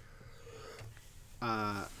by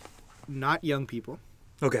not young people.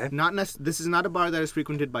 Okay. This is not a bar that is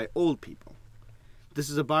frequented by old people. This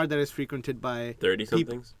is a bar that is frequented by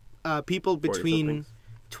 30-somethings. people between 40-somethings.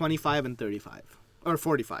 25 and 35, or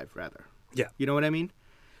 45 rather. Yeah. You know what I mean?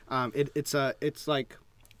 It's like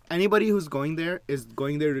anybody who's going there is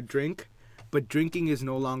going there to drink, but drinking is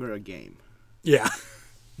no longer a game. Yeah.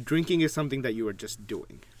 Drinking is something that you are just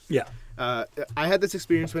doing. Yeah. I had this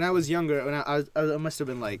experience when I was younger. When I must have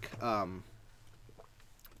been like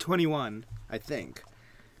 21, I think,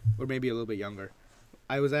 or maybe a little bit younger.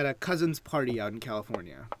 I was at a cousin's party out in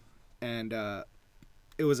California, and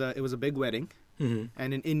it was a big wedding. Mm-hmm.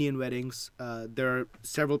 And in Indian weddings, there are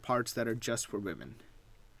several parts that are just for women,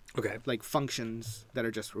 Okay. like functions that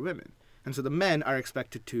are just for women. And so the men are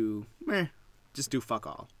expected to just do fuck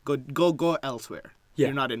all, go elsewhere. Yeah.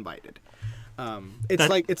 You're not invited.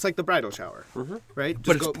 It's like the bridal shower, right?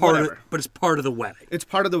 But Just it's go- whatever. but it's part of the wedding. It's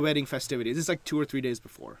part of the wedding festivities. It's like 2 or 3 days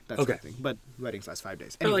before. That sort Okay. of thing. But weddings last 5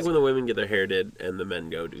 days. I like Anyways, when the women get their hair did and the men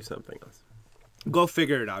go do something else. go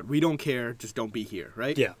figure it out. We don't care. Just don't be here,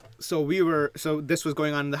 right? Yeah. So this was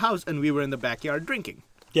going on in the house, and we were in the backyard drinking.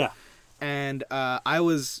 Yeah. And I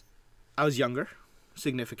was younger,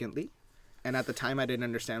 significantly. And at the time, I didn't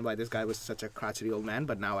understand why this guy was such a crotchety old man,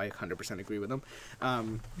 but now I 100% agree with him.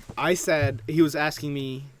 I said, he was asking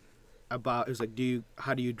me about, it was like,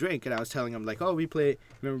 how do you drink? And I was telling him, like, oh,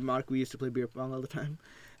 remember Mark, we used to play beer pong all the time?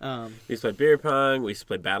 We used to play beer pong. We used to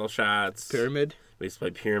play battle shots. Pyramid. We used to play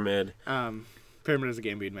pyramid. Pyramid is a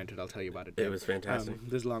game we invented, I'll tell you about it. It Dan. was fantastic.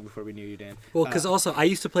 This is long before we knew you, Dan. Well, because also I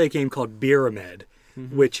used to play a game called Pyramid,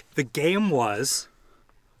 which the game was,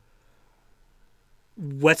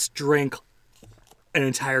 let's drink an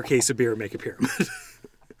entire case of beer and make a pyramid.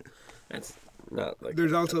 That's not like.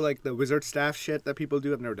 There's also like the wizard staff shit that people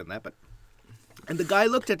do. I've never done that, but. And the guy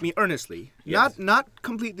looked at me earnestly, Yes. not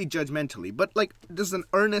completely judgmentally, but like just an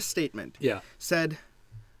earnest statement. Yeah. Said,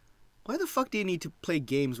 "Why the fuck do you need to play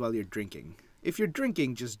games while you're drinking? If you're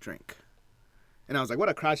drinking, just drink." And I was like, "What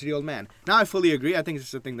a crotchety old man." Now I fully agree. I think it's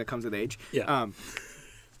just a thing that comes with age. Yeah.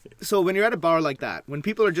 So when you're at a bar like that, when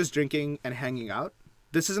people are just drinking and hanging out,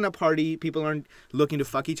 this isn't a party. People aren't looking to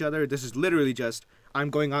fuck each other. This is literally just, I'm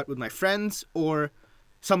going out with my friends or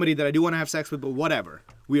somebody that I do want to have sex with, but whatever.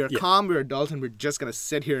 We are calm, we're adults, and we're just going to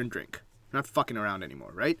sit here and drink. We're not fucking around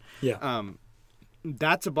anymore, right? Yeah.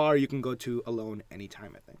 That's a bar you can go to alone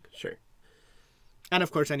anytime, I think. Sure. And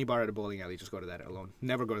of course, any bar at a bowling alley, just go to that alone.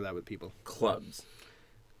 Never go to that with people. Clubs.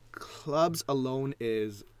 Clubs alone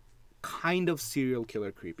is kind of serial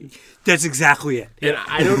killer creepy. That's exactly it. And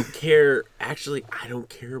I don't care. Actually, I don't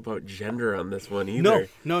care about gender on this one either.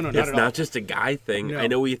 No, not It's at not all. just a guy thing. No. I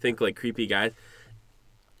know we think like creepy guys.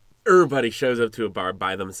 Everybody shows up to a bar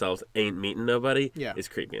by themselves, ain't meeting nobody. Yeah. It's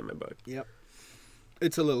creepy in my book. Yep.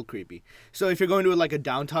 It's a little creepy. So if you're going to like a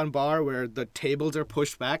downtown bar where the tables are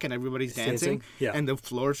pushed back and everybody's dancing, Yeah. and the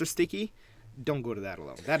floors are sticky, don't go to that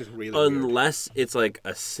alone. That is really weird. Unless it's like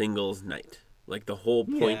a singles night. Like the whole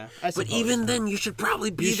point. Yeah, I but suppose. even then, you should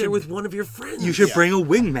probably be there with one of your friends. You should bring a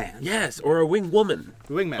wingman, Yes, or a wing woman.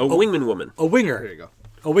 Wingman. A wingman woman. a winger, There you go.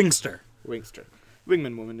 a wingster, Wingster.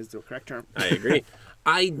 Wingman woman is the correct term. I agree.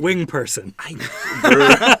 wing person.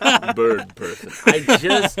 Bird person. I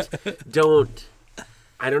just don't.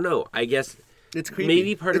 I don't know. I guess It's creepy.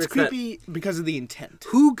 maybe part of it's it's creepy because of the intent.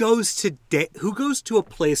 Who goes to a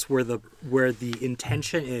place where the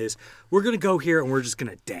intention is we're gonna go here and we're just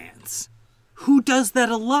gonna dance? Who does that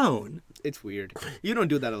alone? It's weird. You don't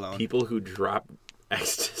do that alone. people who drop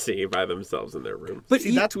ecstasy by themselves in their room. But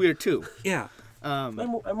See, that's weird too. yeah. I'm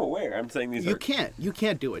aware. I'm saying these You are. can't. You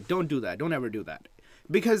can't do it. Don't do that. Don't ever do that.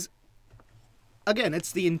 Because, again,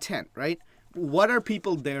 it's the intent, right? What are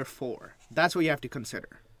people there for? That's what you have to consider.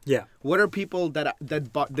 Yeah. What are people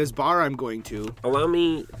this bar I'm going to? Allow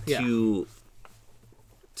me Yeah.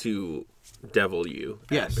 to devil you,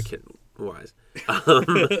 Yes. advocate wise.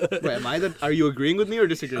 Wait, are you agreeing with me or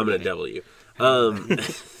disagreeing? I'm gonna with me? devil you.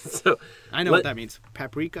 So I know what that means.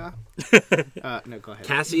 Paprika. No, go ahead.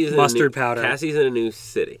 Cassie's Mustard powder. Cassie's in a new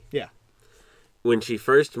city. Yeah. When she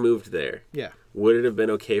first moved there, Yeah. would it have been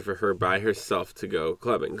okay for her by herself to go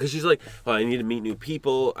clubbing? Because she's like, well, I need to meet new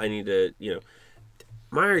people. I need to,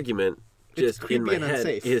 my argument, It's just in creepy my and head,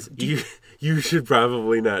 unsafe. is you should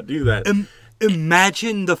probably not do that.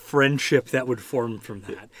 Imagine the friendship that would form from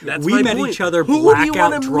that. That's we my met point. each other Who do you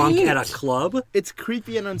blackout wanna drunk meet? at a club. It's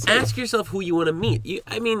creepy and unsafe. Ask yourself who you want to meet.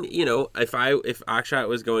 I mean, if Akshat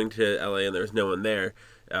was going to LA and there was no one there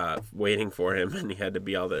waiting for him and he had to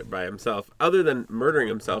be all there by himself, other than murdering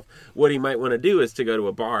himself, what he might want to do is to go to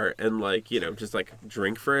a bar and just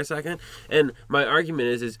drink for a second. And my argument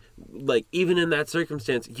is even in that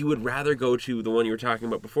circumstance, you would rather go to the one you were talking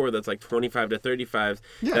about before that's like 25 to 35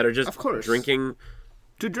 that are just of course. drinking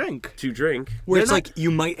To drink. Where They're it's not- like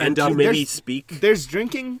you might and end to up. maybe speak. There's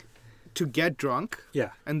drinking to get drunk,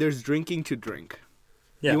 Yeah. and there's drinking to drink.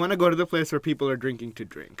 Yeah. You want to go to the place where people are drinking to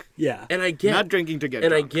drink. Yeah. And I get Not drinking to get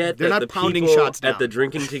and drunk. I get They're that not the pounding people shots down. at the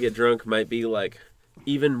drinking to get drunk might be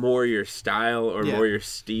even more your style or Yeah. more your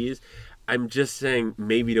steez. I'm just saying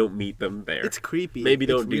maybe don't meet them there. It's creepy. Maybe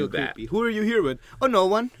It's don't do real that. creepy. Who are you here with? Oh, no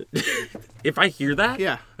one. If I hear that,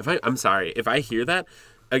 Yeah. I'm sorry. If I hear that,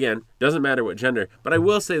 again, doesn't matter what gender, but I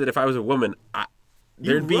will say that if I was a woman,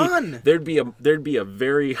 there'd be a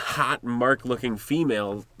very hot Mark looking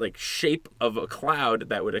female shape of a cloud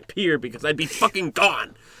that would appear because I'd be fucking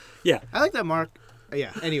gone. Yeah. I like that, Mark.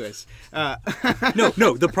 Yeah. Anyways,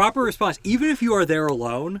 No. The proper response, even if you are there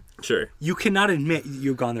alone, Sure. you cannot admit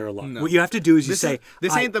you've gone there alone. No. What you have to do is you say,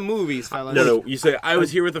 this I- ain't the movies, fellas. No. You say I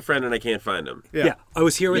was here with a friend and I can't find him. Yeah. I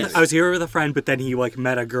was here with Yes. I was here with a friend, but then he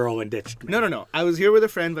met a girl and ditched me. No. I was here with a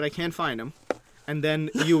friend, but I can't find him. And then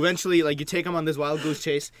you eventually, you take him on this wild goose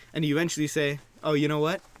chase, and you eventually say, oh, you know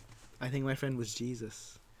what? I think my friend was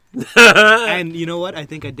Jesus. And you know what? I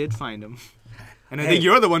think I did find him. And I think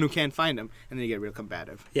you're the one who can't find him. And then you get real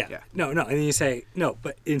combative. Yeah. No. And then you say no,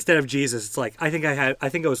 but instead of Jesus, it's I think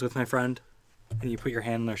I was with my friend, and you put your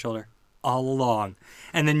hand on their shoulder all along,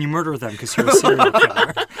 and then you murder them because you're a serial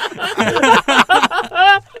killer.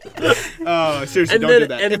 Oh, seriously, And don't then- do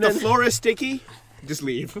that. and If the then- floor is sticky, just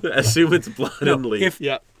leave. Assume it's blood and leave.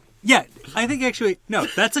 Yeah. Yeah, I think actually no.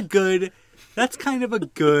 That's kind of a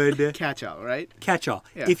good Catch out, right? catch-all.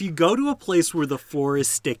 Yeah. If you go to a place where the floor is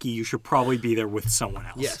sticky, you should probably be there with someone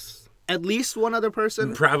else. Yes. At least one other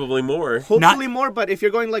person. Probably more. Hopefully more, but if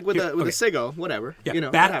you're going with a okay. Sigo, whatever. Yeah. You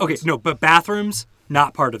know, that Okay. happens. No, but bathrooms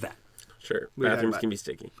not part of that. Sure. We had Bathrooms that. can be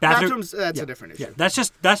sticky. Bathrooms, that's a different issue. Yeah, that's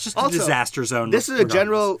just a Also, disaster zone. This is a regardless.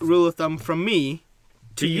 general rule of thumb from me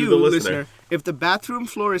to you, the listener. listener. If the bathroom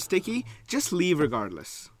floor is sticky, just leave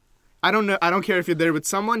regardless. I don't know. I don't care if you're there with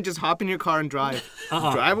someone. Just hop in your car and drive.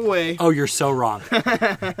 Drive away. Oh, you're so wrong.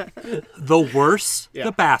 The worse Yeah.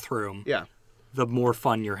 the bathroom, Yeah, the more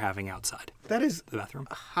fun you're having outside that is the bathroom.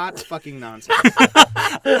 hot fucking nonsense.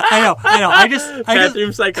 I know.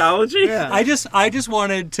 Bathroom psychology? Yeah. I just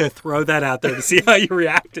wanted to throw that out there to see how you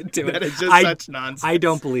reacted to it. That is just I, such nonsense. I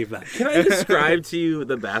don't believe that. Can I describe to you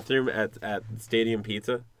the bathroom at Stadium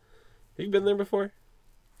Pizza? Have you been there before?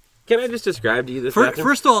 Can I just describe to you this bathroom?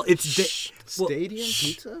 First of all, it's Stadium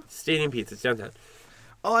Pizza? Stadium Pizza, it's downtown.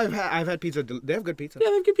 Oh, I've had pizza. They have good pizza. Yeah,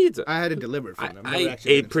 they have good pizza. I had it delivered from them. Never I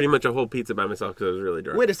actually ate been pretty much a whole pizza by myself because I was really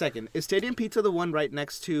drunk. Wait a second. Is Stadium Pizza the one right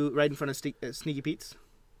in front of Sneaky Pete's?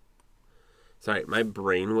 Sorry, my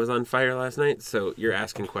brain was on fire last night, so you're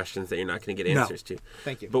asking questions that you're not going to get No. answers to.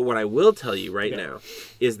 Thank you. But what I will tell you right now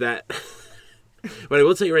is that... What I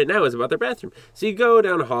will tell you right now is about their bathroom. So you go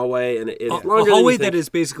down a hallway, and it's a longer hallway than you that is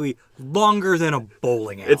basically longer than a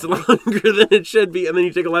bowling alley. It's longer than it should be, and then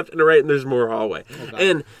you take a left and a right, and there's more hallway.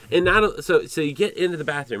 And not so you get into the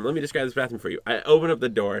bathroom. Let me describe this bathroom for you. I open up the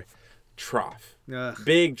door, trough, Ugh.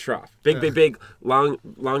 big trough, big, long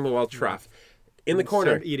the wall trough. In the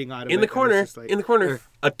corner, start eating out of in it, the and corner, it's just like- in the corner,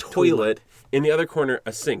 a toilet. In the other corner,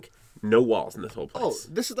 a sink. No walls in this whole Oh, place.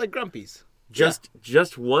 this is like Grumpy's.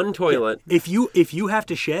 Just one toilet. If you have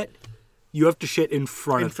to shit, you have to shit in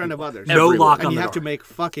front In of front people. of others. No Everywhere. lock And on you the have to door. make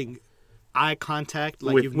fucking eye contact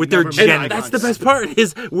like With- you've with their never made gender. eye That's the contact. best part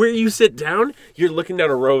is where you sit down, you're looking down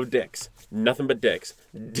a row of dicks. Nothing but dicks.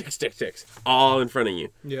 Dicks. All in front of you.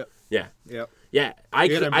 Yep. Yeah. Yep. Yeah, You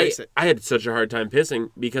gotta embrace it. I had such a hard time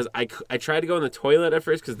pissing because I tried to go in the toilet at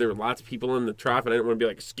first because there were lots of people in the trough and I didn't want to be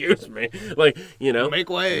like, excuse me, like, you know, Make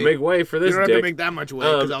way for this You don't dick. have to make that much way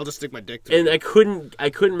because I'll just stick my dick through And it. I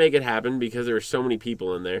couldn't make it happen because there were so many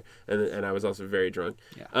people in there, and I was also very drunk.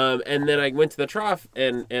 Yeah. And then I went to the trough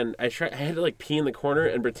and I had to like pee in the corner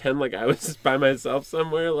and pretend like I was by myself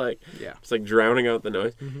somewhere, like Yeah. just like drowning out the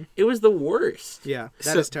noise. It was the worst. Yeah,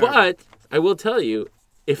 that is terrible. But I will tell you,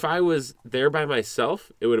 If I was there by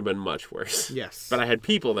myself, it would have been much worse. Yes. But I had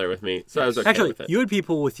people there with me, so I was okay Actually, with it. you had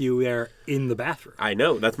people with you there in the bathroom. I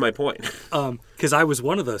know, that's my point. Because I was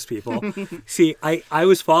one of those people. See, I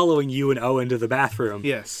was following you and Owen to the bathroom.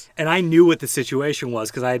 Yes. And I knew what the situation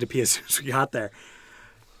was because I had to pee as soon as we got there.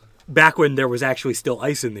 Back when there was actually still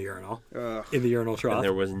ice in the urinal. Ugh. In the urinal trough. And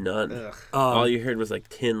there was none. Ugh. All you heard was like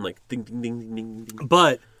tin, like ding, ding, ding, ding, ding, ding.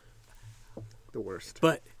 But The worst.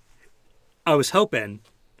 I was hoping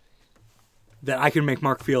that I could make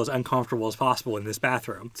Mark feel as uncomfortable as possible in this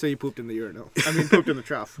bathroom. So you pooped in the urinal. I mean, pooped in the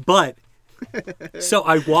trough. But, so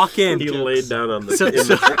I walk in. He laid down on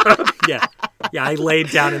the. Yeah, I laid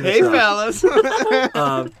down in the Hey, trough. fellas.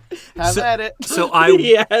 Have at it. So I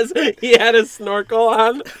He had a snorkel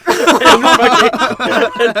on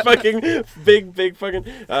and fucking big fucking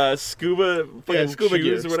scuba fucking scuba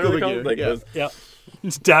shoes gear, or whatever scuba they're called. gear, Like yeah. those Yep.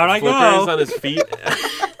 Down I flippers go. on his feet,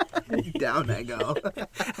 Down I go.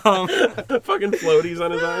 fucking floaties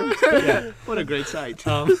on his arms. What a great sight.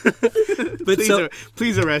 But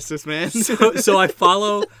Please arrest this man. so I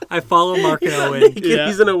follow Mark and Owen. Yeah.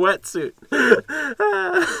 He's in a wetsuit.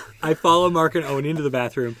 I follow Mark and Owen into the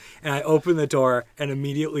bathroom, and I open the door and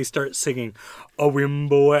immediately start singing "A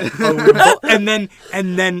Wimbo," a Wimbo.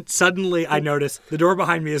 and then suddenly I notice the door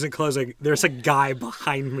behind me isn't closing. There's a guy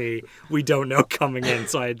behind me we don't know coming in,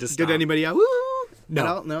 so I had to stop. Did anybody out? Woo! No. At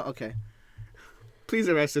all? No? Okay. Please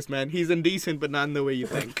arrest this man. He's indecent, but not in the way you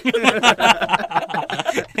think.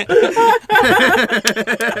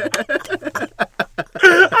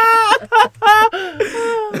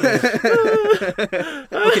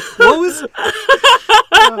 Okay, what was?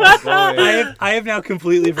 I have now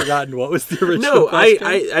completely forgotten what was the original No, question.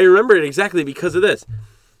 I remember it exactly because of this.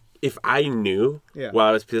 If I knew Yeah. while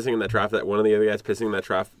I was pissing in that trough that one of the other guys pissing in that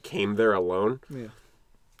trough came there alone, Yeah.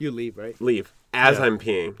 You leave, right? leave. As Yeah. I'm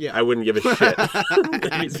peeing. Yeah. I wouldn't give a shit.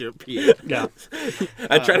 As you're peeing. Yeah.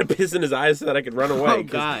 I'd try to piss in his eyes so that I could run away. Oh,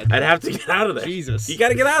 'cause God. I'd have to get out of there. Jesus. You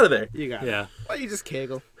gotta get out of there. You got Yeah. it. Why you just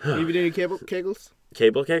kegel? You been doing kegels?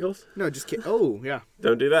 Cable kegels? No, just Oh, yeah.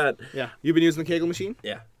 Don't do that. Yeah. You been using the kegel machine?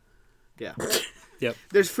 Yeah. Yeah. Yep.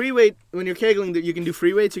 There's free weight. When you're kegling, you can do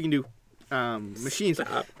free weights. You can do machines.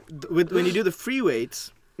 Stop. When you do the free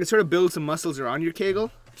weights, it sort of builds some muscles around your kegel,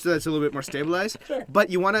 so that's a little bit more stabilized. Sure. But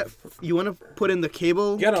you wanna put in the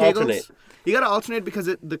cable. You gotta kegels. alternate. You gotta alternate because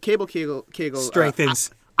the cable kegel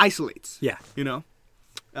Strengthens. isolates. Yeah. You know.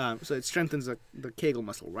 So it strengthens the kegel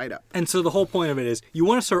muscle right up. And so the whole point of it is you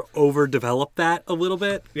want to sort of overdevelop that a little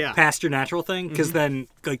bit Yeah. past your natural thing, because then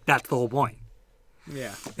like that's the whole point.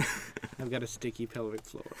 Yeah. I've got a sticky pelvic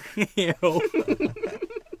floor. Ew.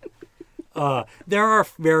 There are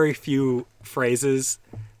very few phrases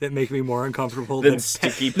that make me more uncomfortable Then than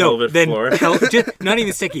sticky pelvic floor. Not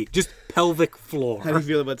even sticky, just pelvic How do floor. you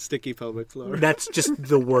feel about sticky pelvic floor? That's just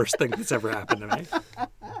the worst thing that's ever happened to me.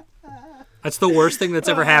 That's the worst thing that's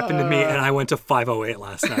ever happened to me, and I went to 508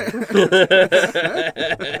 last night.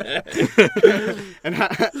 And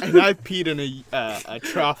I peed in a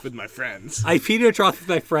trough with my friends. I peed in a trough with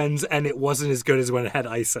my friends, and it wasn't as good as when it had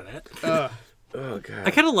ice in it. Oh, God.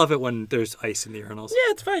 I kind of love it when there's ice in the urinals.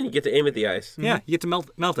 Yeah, it's fine. You get to aim at the ice. Yeah, you get to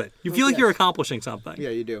melt it. You feel like you're accomplishing something. Yeah,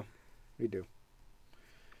 you do. You do.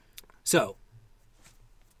 So,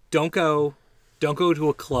 don't go to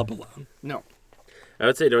a club alone. No. I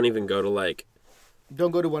would say don't even go to like.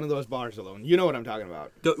 Don't go to one of those bars alone. You know what I'm talking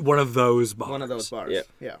about. One of those bars. One of those bars. Yeah.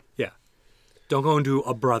 Yeah. Yeah. Don't go into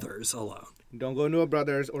a Brothers alone. Don't go into a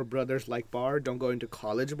Brothers or Brothers like bar. Don't go into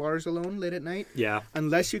college bars alone late at night. Yeah.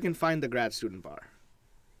 Unless you can find the grad student bar.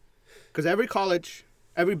 Because every college,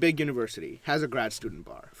 every big university has a grad student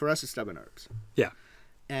bar. For us, it's Stubborn Herbs. Yeah.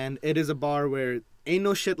 And it is a bar where ain't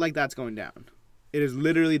no shit like that's going down. It is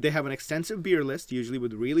literally, they have an extensive beer list, usually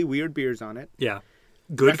with really weird beers on it. Yeah.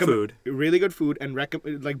 Good food. Really good food, and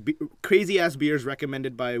crazy ass beers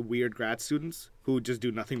recommended by weird grad students who just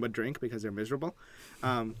do nothing but drink because they're miserable.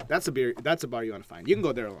 That's a beer. That's a bar you want to find. You can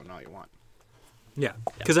go there alone all you want. Yeah.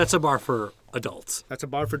 Because that's a bar for adults. That's a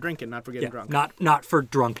bar for drinking, not for getting Yeah. drunk. Not for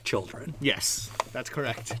drunk children. Yes, that's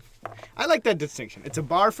correct. I like that distinction. It's a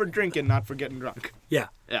bar for drinking, not for getting drunk. Yeah.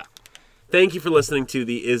 Yeah. Thank you for listening to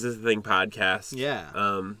the Is This a Thing podcast.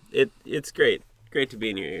 Yeah. It's great. Great to be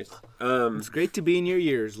in your ears. It's great to be in your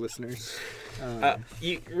ears, listeners.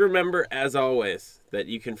 You remember, as always, that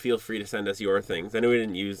you can feel free to send us your things. I know we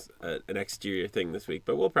didn't use an exterior thing this week,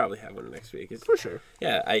 but we'll probably have one next week. For sure.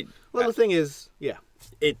 Yeah, Well, the thing is,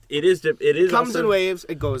 it is comes also, in waves,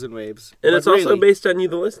 it goes in waves. and But it's also really- based on you,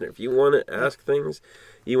 the listener. If you want to ask things,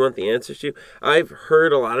 you want the answers to. I've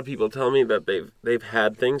heard a lot of people tell me that they've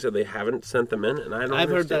had things or they haven't sent them in, and I don't. I've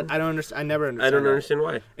heard understand. that. I don't understand. I never understand. I don't that. understand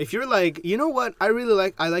why. If you're like, you know what, I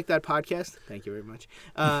like that podcast. Thank you very much.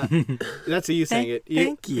 That's you saying it.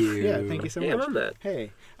 Thank you. Yeah, thank you so Hey, much. I'm on that.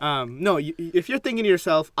 Hey, no, if you're thinking to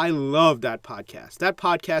yourself, I love that podcast. That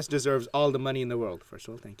podcast deserves all the money in the world. First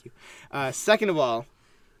of all, thank you. Second of all,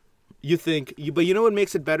 but you know what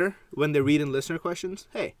makes it better when they read in listener questions?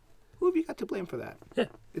 Hey, who have you got to blame for that? Yeah.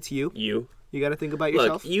 It's you. You You got to think about look,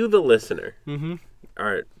 yourself. you, the listener,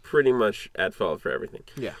 are pretty much at fault for everything.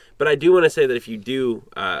 Yeah. But I do want to say that if you do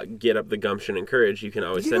get up the gumption and courage, you can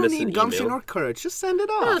always You send don't us an need gumption email. or courage. Just send it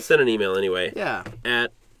off. Send an email anyway. Yeah.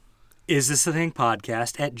 At Is this a thing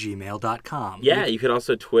podcast at gmail.com? yeah, you could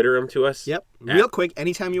also Twitter them to us. Yep. At- Real quick,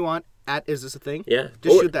 anytime you want. Is this a thing? Yeah.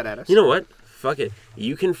 Just Or- shoot that at us. You know what? Fuck it.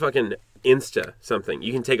 You can fucking Insta something.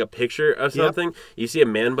 You can take a picture of Yep. something. You see a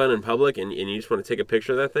man bun in public and you just want to take a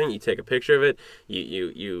picture of that thing. You take a picture of it.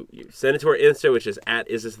 You send it to our Insta, which is at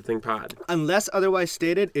Is This a Thing Pod. Unless otherwise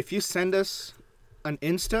stated, if you send us an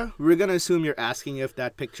Insta, we're going to assume you're asking if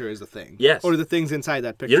that picture is a thing. Yes. Or the things inside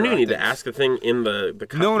that picture. You don't even are need to things. ask the thing in the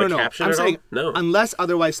No. caption I'm at saying, all. No. unless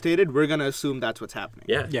otherwise stated, we're going to assume that's what's happening.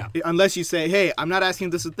 Yeah. Yeah. Unless you say, hey, I'm not asking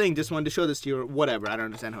if this is a thing, just wanted to show this to you, or whatever. I don't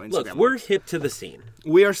understand how Instagram Look, works. we're hip to the scene.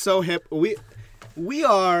 We are so hip. We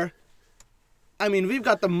are... I mean, we've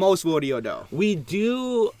got the most Vodio dough. We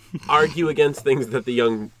do argue against things that the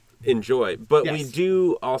young enjoy, but we Yes.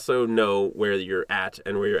 do also know where you're at,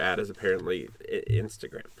 and where you're at is apparently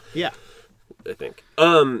Instagram, Yeah. I think.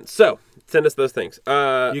 So send us those things.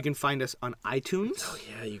 You can find us on iTunes.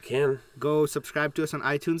 Yeah, you can. Go subscribe to us on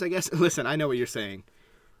iTunes, I guess. Listen, I know what you're saying.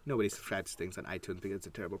 Nobody subscribes to things on iTunes because it's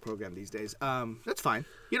a terrible program these days. That's fine.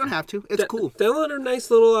 You don't have to. It's cool. Download a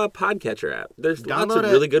nice little podcatcher app. There's lots Download of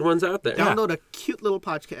a- really good ones out there. Download a cute little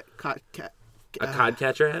podcast. A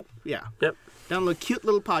codcatcher app. Yeah. Yep. Download a cute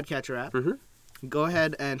little podcatcher app. Mm-hmm. Go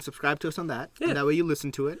ahead and subscribe to us on that. Yeah. And that way you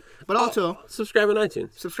listen to it. But also, Subscribe on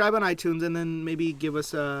iTunes. subscribe on iTunes and then maybe give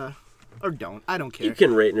us a... Or don't. I don't care. You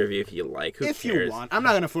can rate and review if you like. Who if cares? you want. I'm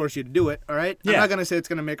not going to force you to do it, all right? I'm Yeah. not going to say it's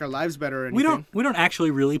going to make our lives better or We anything. don't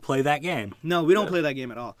actually really play that game. No, we don't play that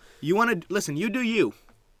game at all. You want to... Listen, you do you.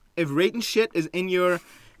 If rating shit is in your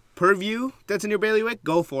purview that's in your bailiwick,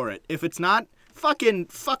 go for it. If it's not, fuck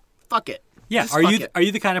it. Yeah, Just are fuck you it. are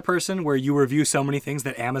you the kind of person where you review so many things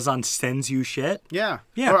that Amazon sends you shit? Yeah.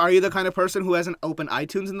 Yeah. Or are you the kind of person who hasn't opened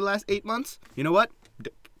iTunes in the last 8 months? You know what?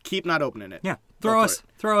 Keep not opening it. Yeah. Go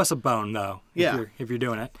Throw us a bone though. Yeah. If you're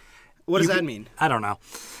doing it. What does You that can- mean? I don't know.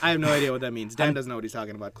 I have no idea what that means. Dan doesn't know what he's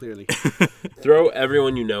talking about, clearly. Throw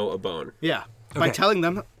everyone you know a bone. Yeah. By Okay. telling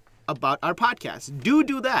them about our podcast. Do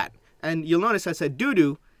that. And you'll notice I said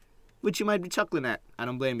do, which you might be chuckling at. I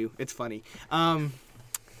don't blame you. It's funny.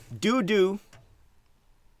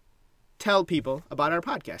 Tell people about our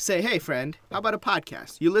podcast. Say, hey, friend, how about a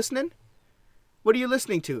podcast? You listening? What are you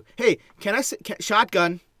listening to? Hey,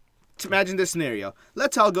 shotgun. Imagine this scenario.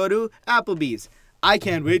 Let's all go to Applebee's. I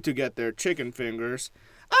can't wait to get their chicken fingers.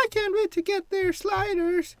 I can't wait to get their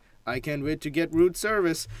sliders. I can't wait to get root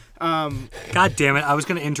service. God damn it! I was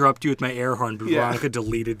gonna interrupt you with my air horn, but Yeah. Veronica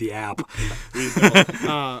deleted the app.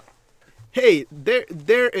 Hey,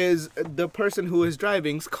 there is the person who is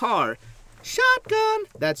driving's car. Shotgun.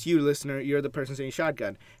 That's you, listener. You're the person saying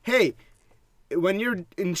shotgun. Hey, when you're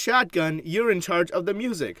in shotgun, you're in charge of the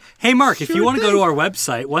music. Hey, Mark, if Sure you want to go thing. to our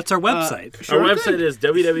website, what's our website? Sure Our thing. website is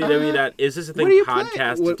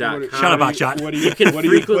www.isthisafthingpodcast.com. Shut up, Hotshot. What are you, You can what are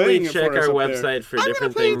you frequently playing it check for us our up there? website for I'm gonna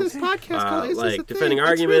different play things, this podcast called Is This like a defending Thing?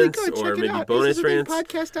 It's really arguments good. Check or it maybe out. bonus Is This a Thing? rants.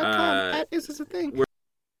 Podcast.com at Is This a Thing?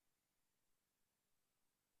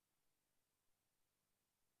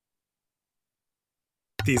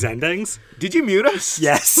 These endings? Did you mute us?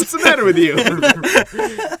 Yes. What's the matter with you?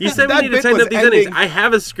 You said we That need to bit tighten was up these endings. ending- I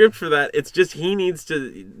have a script for that. It's just he needs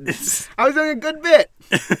to. I was doing a good bit.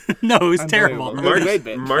 No, it was terrible. Unbelievable. Mark's, great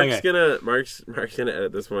bit. Mark's Okay. gonna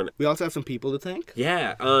edit this one. We also have some people to thank.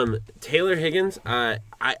 Yeah, Taylor Higgins. I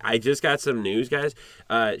just got some news, guys.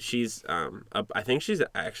 She's I think she's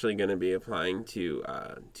actually going to be applying to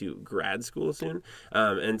grad school soon.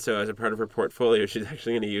 And so as a part of her portfolio, she's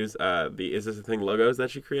actually going to use the Is This a Thing logos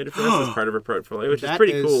that she created for us as part of her portfolio, which is That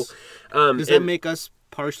pretty is- cool. Does that make us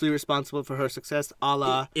partially responsible for her success, a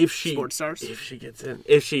la if she sports stars. If she gets in,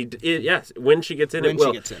 yes, when she gets in, When it she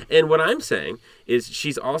will. gets in. And what I'm saying is,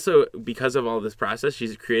 she's also, because of all this process,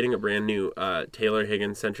 she's creating a brand new Taylor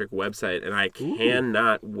Higgins centric website, and I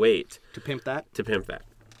cannot wait To pimp that.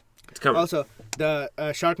 It's coming. Also, the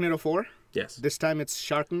Sharknado 4, Yes, this time it's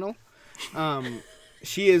Sharknado.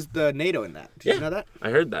 She is the NATO in that. Did you know that? I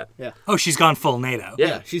heard that. Oh, she's gone full NATO.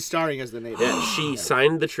 Yeah. She's starring as the NATO. Yeah, she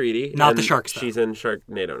signed the treaty. Not the and Sharks, though. She's in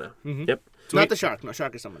Sharknado now. Yep. Not the Shark. No,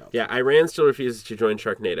 Shark is someone else. Yeah, Iran still refuses to join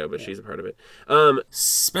Sharknado, but she's a part of it.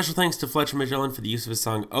 Special thanks to Fletcher Magellan for the use of his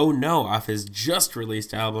song "Oh No" off his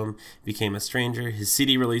just-released album, Became a Stranger. His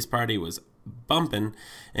CD release party was bumping,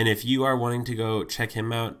 and if you are wanting to go check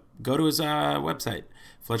him out, go to his website,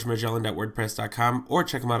 FletcherMagellan.wordpress.com, or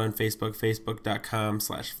check him out on Facebook,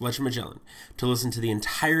 Facebook.com/FletcherMagellan. To listen to the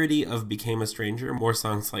entirety of Became a Stranger, more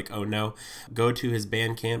songs like "Oh No," go to his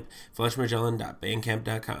Bandcamp,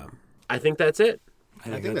 FletcherMagellan.bandcamp.com. I think that's it.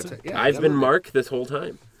 I think that's it. Yeah, I've been Mark this whole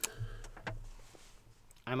time.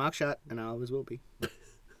 I'm Akshat, and I always will be.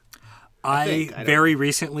 I don't very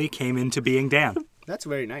recently came into being Dan. That's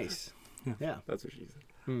very nice. Yeah. That's what she said.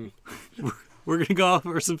 We're going to go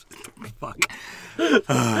for some... Fuck.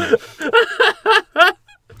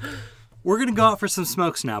 We're going to go out for some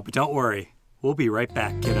smokes now, but don't worry. We'll be right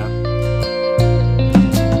back, kiddo.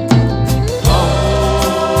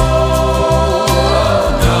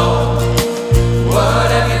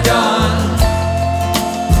 What have you done?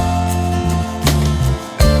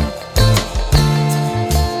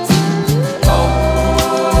 Oh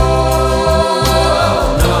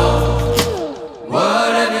no,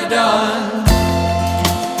 what have you done?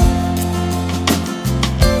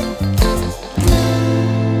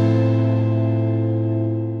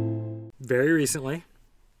 Very recently,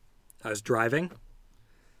 I was driving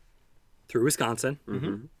through Wisconsin,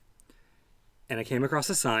 and I came across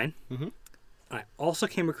a sign. I also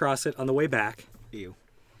came across it on the way back. Ew.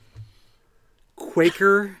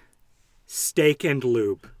 Quaker Steak and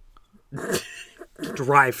Lube.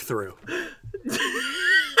 Drive-through.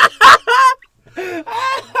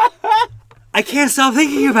 I can't stop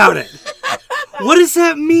thinking about it. What does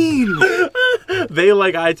that mean? They,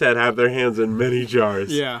 like ITED, have their hands in many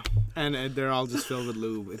jars. Yeah. And they're all just filled with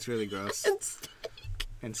lube. It's really gross.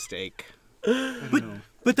 And steak. I don't know.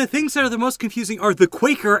 But the things that are the most confusing are the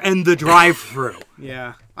Quaker and the drive-through.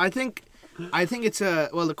 Yeah. I think it's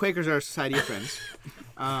the Quakers are a society of friends.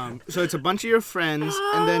 So it's a bunch of your friends,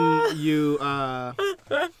 and then you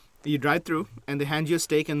drive through, and they hand you a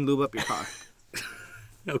steak and lube up your car.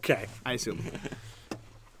 Okay. I assume.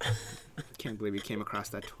 Can't believe you came across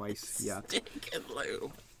that twice. Yuck. Steak and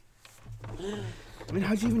lube. I mean,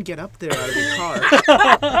 how'd you even get up there out of your car?